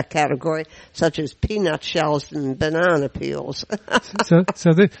ones to that category, such as peanut shells and banana peels. so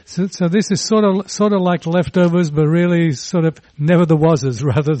this is sort of like leftovers, but really sort of never the was's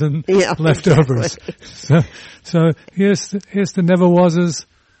rather than leftovers. Exactly. So here's the never was's.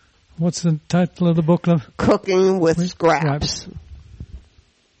 What's the title of the book? Cooking with Scraps.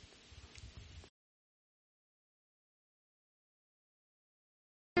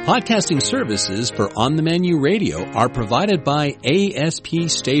 Podcasting services for On the Menu Radio are provided by ASP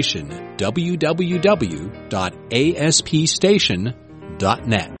Station,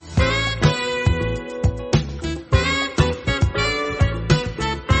 www.aspstation.net.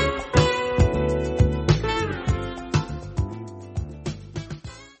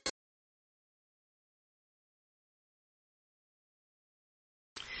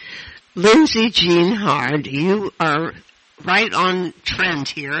 Lindsay Jean Hard, you are right on trend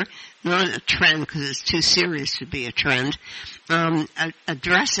here. Not a trend because it's too serious to be a trend.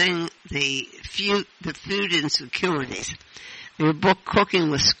 Addressing the food insecurities. Your book, Cooking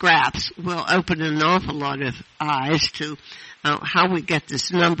with Scraps, will open an awful lot of eyes to how we get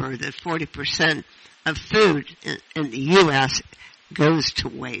this number that 40% of food in the U.S. goes to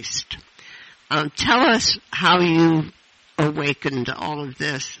waste. Tell us how you awakened all of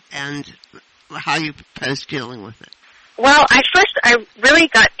this and how you propose dealing with it. Well, I really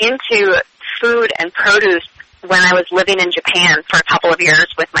got into food and produce when I was living in Japan for a couple of years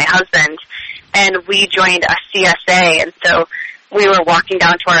with my husband, and we joined a CSA, and so we were walking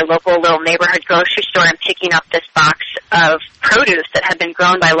down to our local little neighborhood grocery store and picking up this box of produce that had been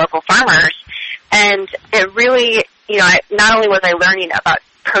grown by local farmers, and it really, not only was I learning about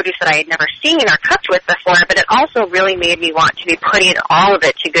produce that I had never seen or cooked with before, but it also really made me want to be putting all of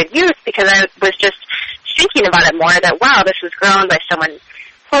it to good use because I was just thinking about it more that, wow, this was grown by someone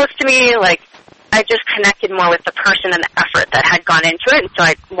close to me. Like, I just connected more with the person and the effort that had gone into it, and so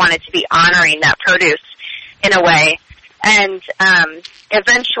I wanted to be honoring that produce in a way. And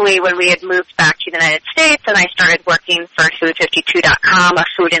eventually, when we had moved back to the United States and I started working for Food52.com, a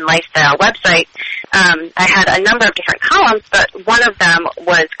food and lifestyle website, I had a number of different columns, but one of them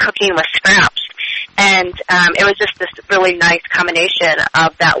was Cooking with Scraps. And it was just this really nice combination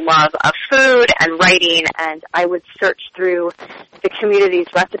of that love of food and writing, and I would search through the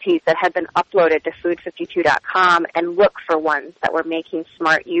community's recipes that had been uploaded to Food52.com and look for ones that were making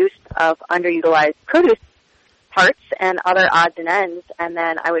smart use of underutilized produce parts and other odds and ends, and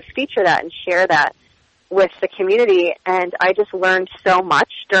then I would feature that and share that with the community, and I just learned so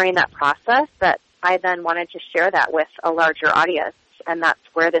much during that process that I then wanted to share that with a larger audience, and that's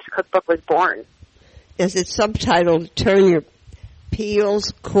where this cookbook was born. Is it subtitled Turn Your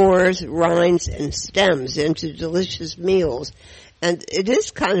Peels, Cores, Rinds, and Stems into Delicious Meals? And it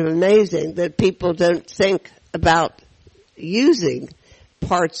is kind of amazing that people don't think about using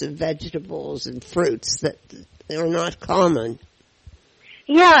parts of vegetables and fruits that are not common.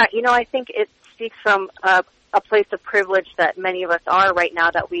 Yeah, I think it speaks from a place of privilege that many of us are right now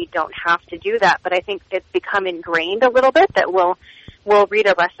that we don't have to do that. But I think it's become ingrained a little bit that we'll read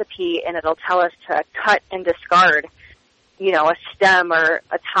a recipe and it'll tell us to cut and discard, a stem or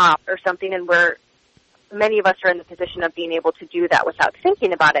a top or something, and many of us are in the position of being able to do that without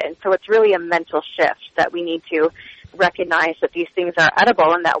thinking about it. And so it's really a mental shift that we need to recognize that these things are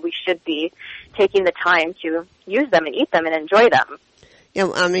edible and that we should be taking the time to use them and eat them and enjoy them.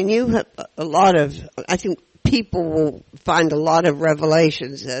 You have I think people will find a lot of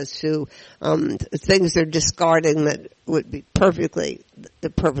revelations as to things they're discarding that would be perfectly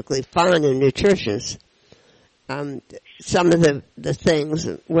fine and nutritious. Some of the things,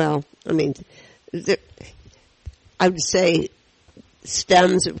 I would say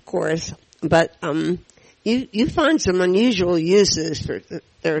stems, of course, but you find some unusual uses for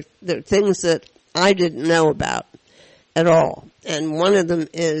they're things that I didn't know about at all, and one of them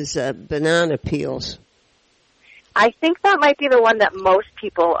is banana peels. I think that might be the one that most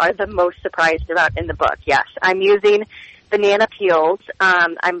people are the most surprised about in the book, yes. I'm using banana peels.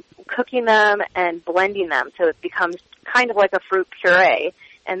 I'm cooking them and blending them so it becomes kind of like a fruit puree.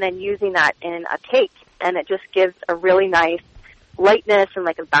 and then using that in a cake. And it just gives a really nice lightness and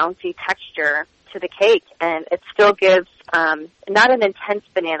like a bouncy texture to the cake. And it still gives not an intense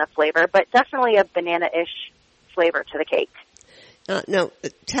banana flavor, but definitely a banana-ish flavor to the cake. Now,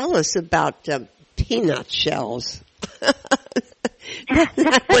 tell us about peanut shells.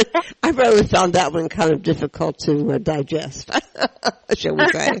 I really found that one kind of difficult to digest, shall we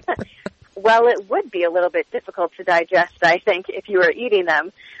say. Well, it would be a little bit difficult to digest, I think, if you were eating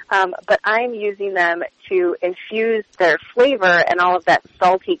them. But I'm using them to infuse their flavor and all of that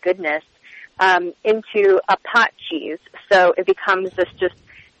salty goodness into a pot cheese. So it becomes this just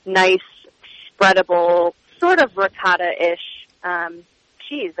nice, spreadable, sort of ricotta-ish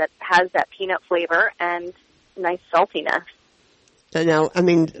cheese that has that peanut flavor and nice saltiness. Now, I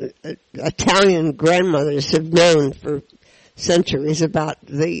mean, Italian grandmothers have known for centuries about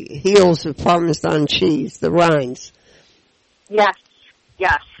the heels of Parmesan cheese, the rinds. Yes,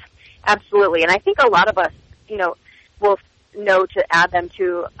 absolutely. And I think a lot of us, will know to add them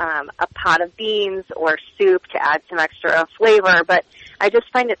to a pot of beans or soup to add some extra flavor. But I just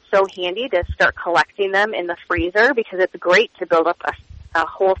find it so handy to start collecting them in the freezer because it's great to build up a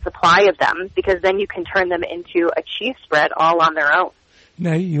whole supply of them because then you can turn them into a cheese spread all on their own.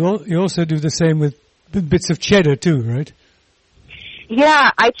 Now, you also do the same with bits of cheddar too, right?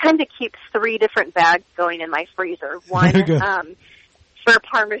 Yeah, I tend to keep 3 different bags going in my freezer. One for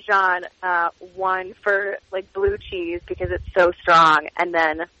Parmesan, one for like blue cheese because it's so strong, and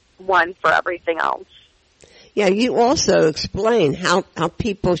then one for everything else. Yeah, you also explain how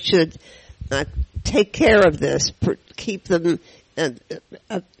people should take care of this, keep them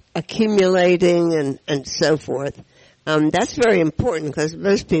accumulating and so forth. That's very important because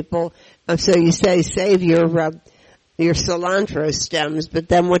most people, so you say save your cilantro stems, but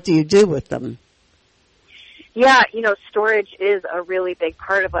then what do you do with them? Yeah, storage is a really big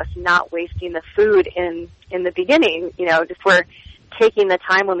part of us not wasting the food in the beginning. Just we're taking the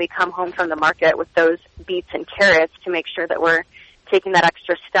time when we come home from the market with those beets and carrots to make sure that we're taking that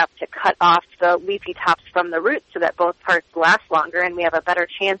extra step to cut off the leafy tops from the roots so that both parts last longer and we have a better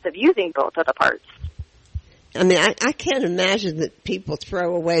chance of using both of the parts. I mean, I can't imagine that people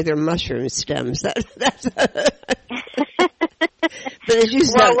throw away their mushroom stems. That's but as you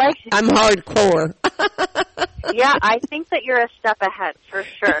said, I'm hardcore. Yeah, I think that you're a step ahead for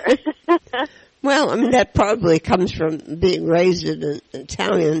sure. Well, I mean, that probably comes from being raised in an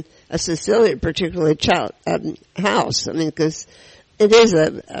Italian, a Sicilian, particularly house. I mean, because it is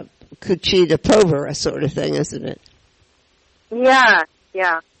a cucina povera sort of thing, isn't it? Yeah.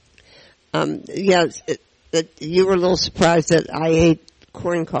 Yes, you were a little surprised that I ate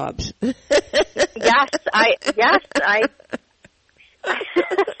corn cobs. Yes,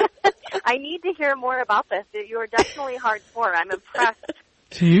 I need to hear more about this. You are definitely hardcore. I'm impressed.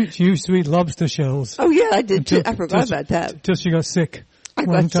 She used to eat lobster shells. Oh yeah, I did too. I forgot about that. Until she got sick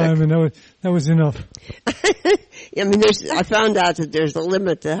one time, and that was enough. I mean, I found out that there's a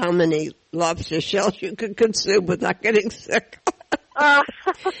limit to how many lobster shells you can consume without getting sick.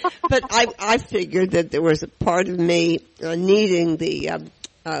 But I figured that there was a part of me needing the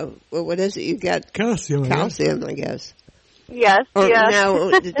what is it you get? Calcium, I guess. Yes, or, yes. No,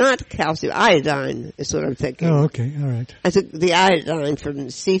 not calcium. Iodine is what I'm thinking. Oh, okay, all right. I took the iodine from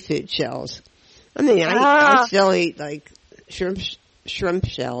the seafood shells. I mean, I still eat like shrimp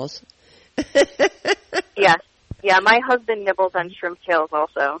shells. Yes. Yeah, my husband nibbles on shrimp tails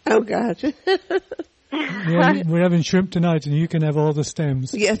also. Oh, God. Yeah, we're having shrimp tonight, and you can have all the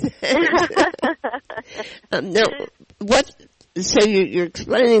stems. Yes. No, so you're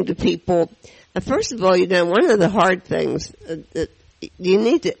explaining to people, first of all, one of the hard things, you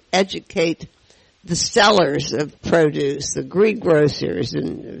need to educate the sellers of produce, the greengrocers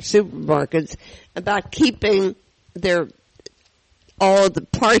and supermarkets, about keeping all of the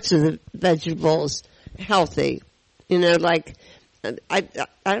parts of the vegetables healthy. Like, I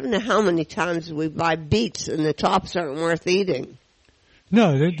don't know how many times we buy beets and the tops aren't worth eating.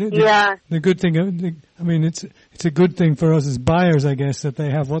 No, the good thing, I mean, it's a good thing for us as buyers, I guess, that they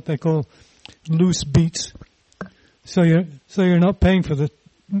have what they call loose beets. So you're not paying for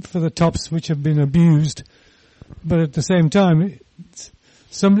the tops which have been abused, but at the same time,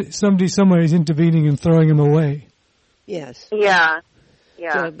 somebody somewhere is intervening and throwing them away. Yes. Yeah.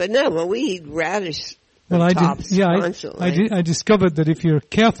 So, but no, when we eat radish. Well, I discovered that if you're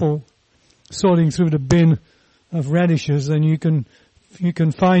careful sorting through the bin of radishes, then you can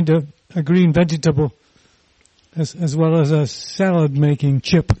find a green vegetable as well as a salad making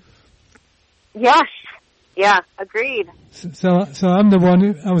chip. Yes. Yeah, agreed. So I'm the one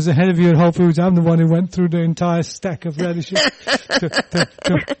who, I was ahead of you at Whole Foods. I'm the one who went through the entire stack of radishes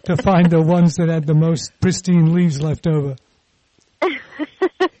to find the ones that had the most pristine leaves left over.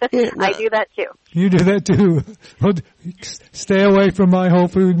 I do that too. You do that too. Well, stay away from my Whole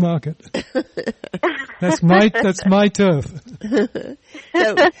Food market. That's my turf.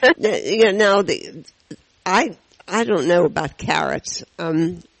 So, now I don't know about carrots.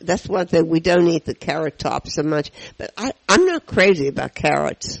 That's one thing. We don't eat the carrot tops so much. But I'm not crazy about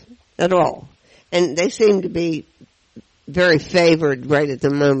carrots at all. And they seem to be very favored right at the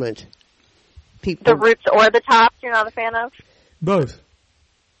moment. People, the roots or the tops you're not a fan of? Both.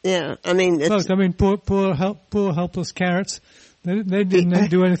 Yeah, I mean... Both. I mean, poor helpless carrots. They didn't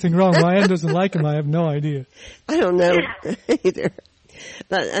do anything wrong. Why Ann doesn't like them, I have no idea. I don't know either.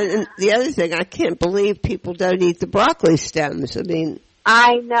 But and the other thing, I can't believe people don't eat the broccoli stems. I mean...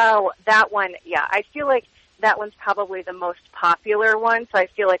 I know. That one, yeah. I feel like that one's probably the most popular one, so I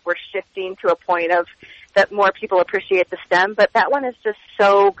feel like we're shifting to a point of that more people appreciate the stem, but that one is just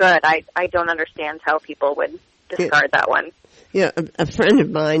so good. I don't understand how people would discard that one. Yeah, a friend of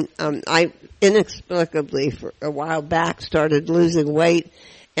mine, I inexplicably for a while back started losing weight,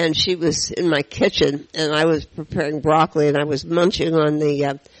 and she was in my kitchen, and I was preparing broccoli, and I was munching on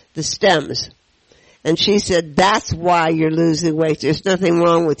the stems. And she said, that's why you're losing weight. There's nothing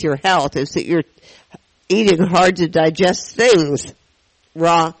wrong with your health. It's that you're eating hard to digest things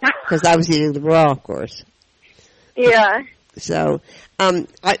raw, because I was eating them raw, of course. Yeah. So,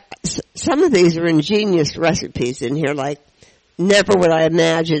 some of these are ingenious recipes in here, like never would I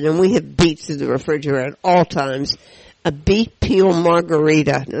imagine, and we have beets in the refrigerator at all times, a beet peel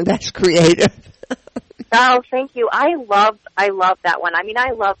margarita. Now, that's creative. Oh, thank you. I love that one. I mean,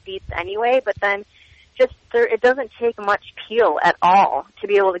 I love beets anyway, but then it doesn't take much peel at all to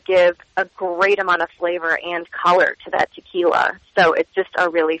be able to give a great amount of flavor and color to that tequila. So it's just a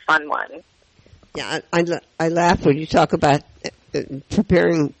really fun one. Yeah, I laugh when you talk about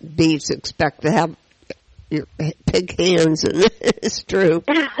preparing beets, expect to have your pink hands, and it's true.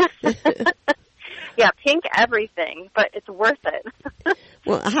 Yeah, pink everything, but it's worth it.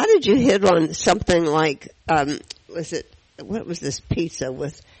 Well, how did you hit on something like, what was this pizza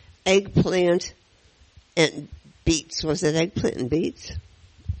with eggplant and beets? Was it eggplant and beets?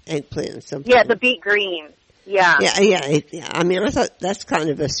 Eggplant and something. Yeah, the beet green. Yeah. Yeah. I mean, I thought that's kind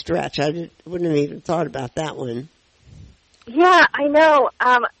of a stretch. I wouldn't have even thought about that one. Yeah, I know.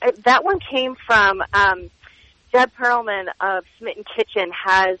 That one came from Deb Perlman of Smitten Kitchen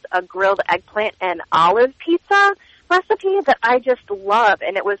has a grilled eggplant and olive pizza recipe that I just love,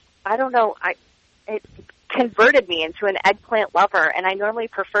 and it was, I don't know, it converted me into an eggplant lover, and I normally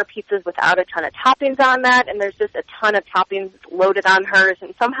prefer pizzas without a ton of toppings on that, and there's just a ton of toppings loaded on hers,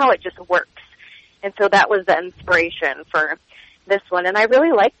 and somehow it just works. And so that was the inspiration for this one, and I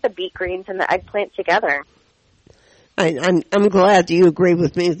really like the beet greens and the eggplant together. I'm glad you agree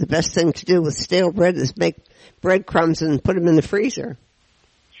with me. The best thing to do with stale bread is make breadcrumbs and put them in the freezer.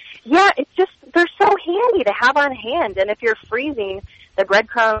 Yeah, it's just, they're so handy to have on hand. And if you're freezing the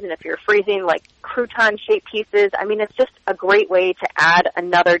breadcrumbs and if you're freezing like crouton-shaped pieces, I mean, it's just a great way to add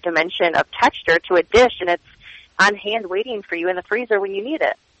another dimension of texture to a dish, and it's on hand waiting for you in the freezer when you need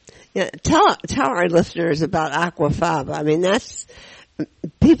it. Yeah, tell our listeners about Aquafaba. I mean,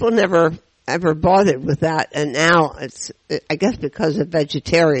 people never ever bothered with that, and now it's, I guess because of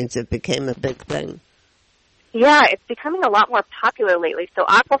vegetarians, it became a big thing. Yeah, it's becoming a lot more popular lately. So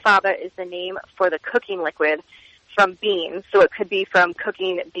Aquafaba is the name for the cooking liquid from beans. So it could be from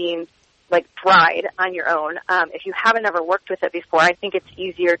cooking beans like dried on your own. If you haven't ever worked with it before, I think it's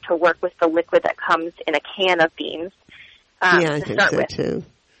easier to work with the liquid that comes in a can of beans. Yeah, I think so too.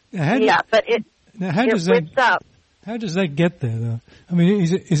 But it whips up. How does that get there, though? I mean,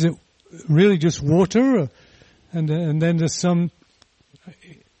 is it really just water, and then there's some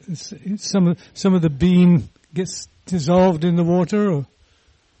of the bean gets dissolved in the water, or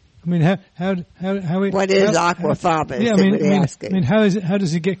I mean, how what is Aquafaba? Yeah, I mean, how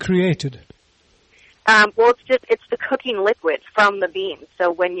does it get created? Well, it's the cooking liquid from the beans.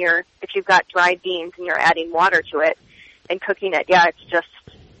 So if you've got dried beans and you're adding water to it and cooking it, yeah, it's just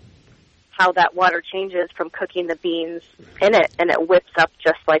how that water changes from cooking the beans in it, and it whips up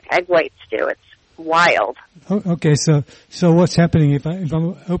just like egg whites do. It's wild. Okay, so what's happening if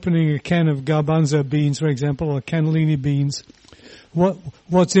I'm opening a can of garbanzo beans, for example, or cannellini beans?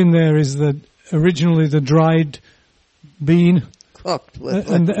 What's in there is originally the dried bean, cooked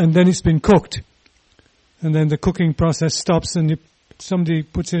and then it's been cooked, and then the cooking process stops, and somebody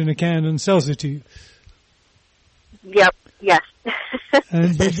puts it in a can and sells it to you. Yep. Yes.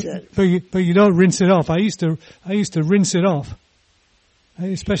 And but you don't rinse it off. I used to rinse it off,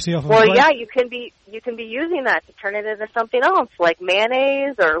 especially off. Well, yeah, you can be using that to turn it into something else, like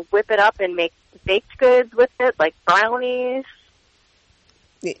mayonnaise, or whip it up and make baked goods with it, like brownies.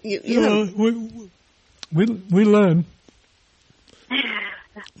 You know, we learn.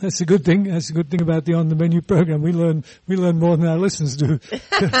 That's a good thing. That's a good thing about the On the Menu program. We learn more than our listeners do,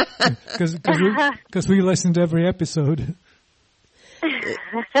 because we listen to every episode.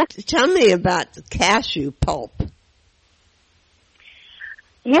 Tell me about the cashew pulp.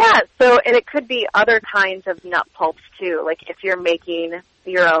 Yeah, so, and it could be other kinds of nut pulps too. Like if you're making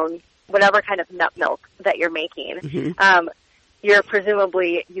your own, whatever kind of nut milk that you're making, you're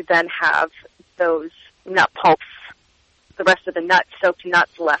presumably, you then have those nut pulps, the rest of the soaked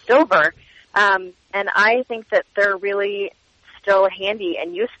nuts left over. And I think that they're really still handy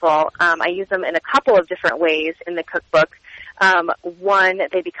and useful. I use them in a couple of different ways in the cookbook. One,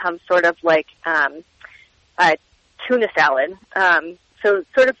 they become sort of like a tuna salad. So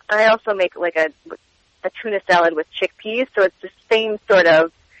sort of, I also make like a tuna salad with chickpeas. So it's the same sort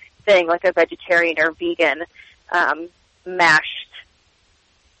of thing, like a vegetarian or vegan mashed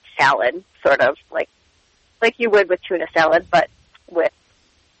salad, sort of like you would with tuna salad, but with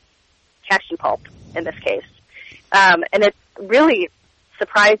cashew pulp in this case. And it's really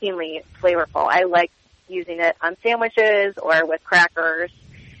surprisingly flavorful. I like using it on sandwiches or with crackers.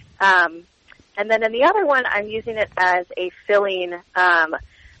 And then in the other one, I'm using it as a filling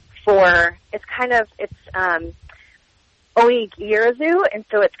for, it's onigirizu, and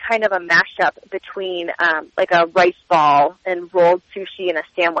so it's kind of a mashup between like a rice ball and rolled sushi in a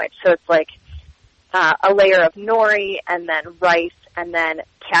sandwich. So it's like a layer of nori and then rice and then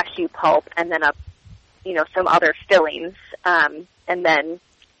cashew pulp and then some other fillings. And then,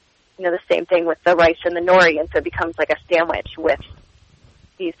 the same thing with the rice and the nori, and so it becomes like a sandwich with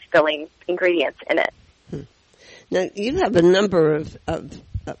these filling ingredients in it. Now, you have a number of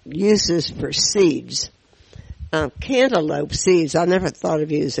uses for seeds. Cantaloupe seeds, I never thought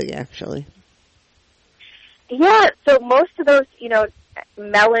of using, actually. Yeah, so most of those,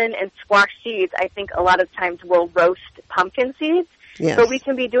 melon and squash seeds, I think a lot of times we'll roast pumpkin seeds. Yes. But we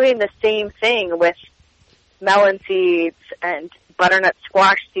can be doing the same thing with melon seeds and butternut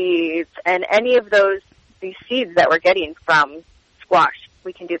squash seeds and any of these seeds that we're getting from squash.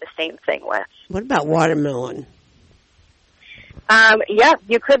 We can do the same thing with. What about watermelon? Yeah,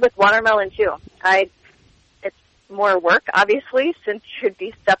 you could with watermelon too. It's more work, obviously, since you'd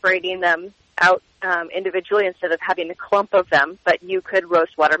be separating them out individually instead of having a clump of them, but you could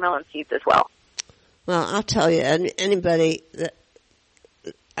roast watermelon seeds as well. Well, I'll tell you, anybody that,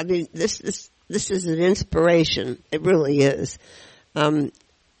 this is an inspiration. It really is. I'm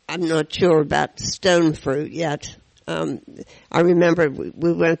not sure about stone fruit yet. I remember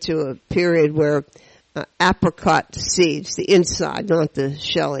we went through a period where apricot seeds, the inside, not the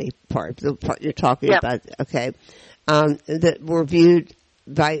shelly part, the part you're talking about, okay, that were viewed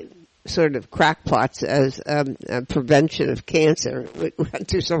by sort of crackpots as a prevention of cancer. We went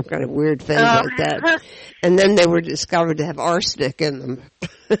through some kind of weird thing like that. And then they were discovered to have arsenic in them.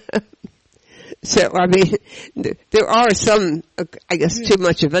 So, there are some, I guess too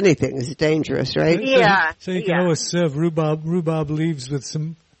much of anything is dangerous, right? Yeah. So you can always serve rhubarb leaves with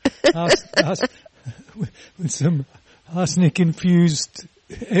some, with some arsenic-infused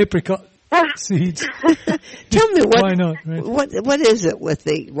apricot seeds. Tell me why not? Right? What is it with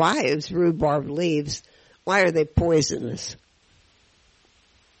why is rhubarb leaves? Why are they poisonous?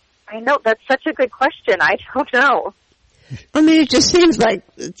 I know, that's such a good question. I don't know. It just seems like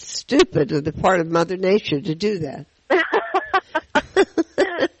it's stupid on the part of Mother Nature to do that.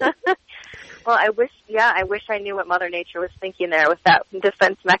 Well, I wish I knew what Mother Nature was thinking there with that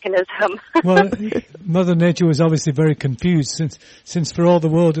defense mechanism. Well, Mother Nature was obviously very confused since for all the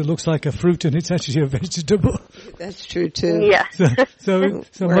world it looks like a fruit and it's actually a vegetable. That's true too. Yeah. So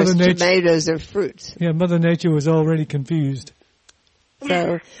Whereas Mother Nature, tomatoes are fruits. Yeah, Mother Nature was already confused.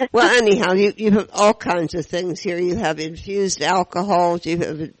 So, well, anyhow, you have all kinds of things here. You have infused alcohols, you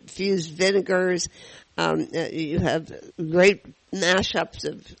have infused vinegars, you have great mashups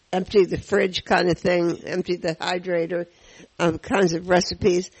of empty the fridge kind of thing, empty the hydrator, kinds of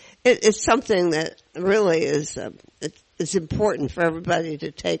recipes. It's something that really is, it's important for everybody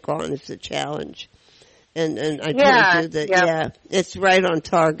to take on. It's a challenge. And I told you that, it's right on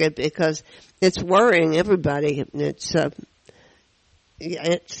target because it's worrying everybody.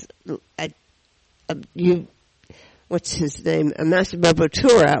 What's his name? Massimo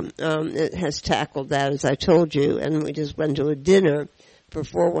Bottura has tackled that, as I told you, and we just went to a dinner for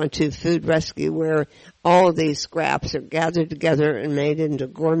 412 Food Rescue, where all of these scraps are gathered together and made into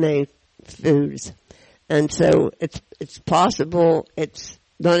gourmet foods. And so it's possible, it's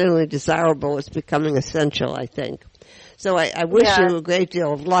not only desirable, it's becoming essential, I think. So I wish you a great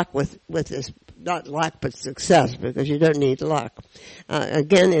deal of luck with this, not luck, but success, because you don't need luck.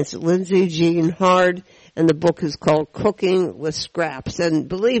 Again, it's Lindsay Jean Hard, and the book is called Cooking with Scraps. And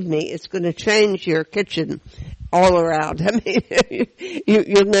believe me, it's going to change your kitchen all around. I mean,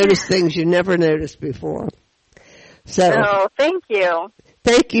 you'll notice things you never noticed before. So, thank you.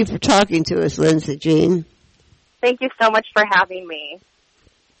 Thank you for talking to us, Lindsay Jean. Thank you so much for having me.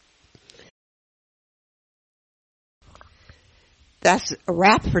 That's a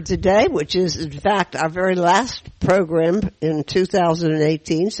wrap for today, which is, in fact, our very last program in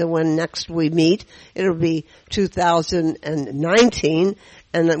 2018. So when next we meet, it'll be 2019,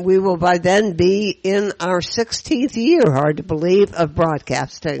 and then we will by then be in our 16th year, hard to believe, of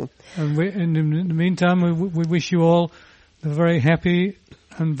broadcasting. And in the meantime, we wish you all a very happy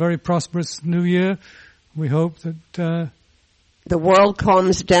and very prosperous New Year. We hope that the world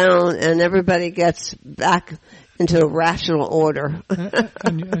calms down and everybody gets back into a rational order.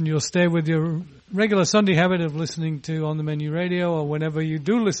 and you'll stay with your regular Sunday habit of listening to On the Menu Radio, or whenever you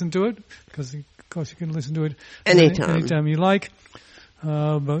do listen to it, because of course you can listen to it anytime you like.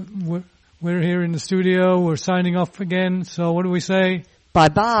 But we're here in the studio. We're signing off again. So what do we say?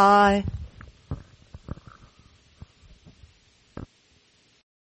 Bye-bye.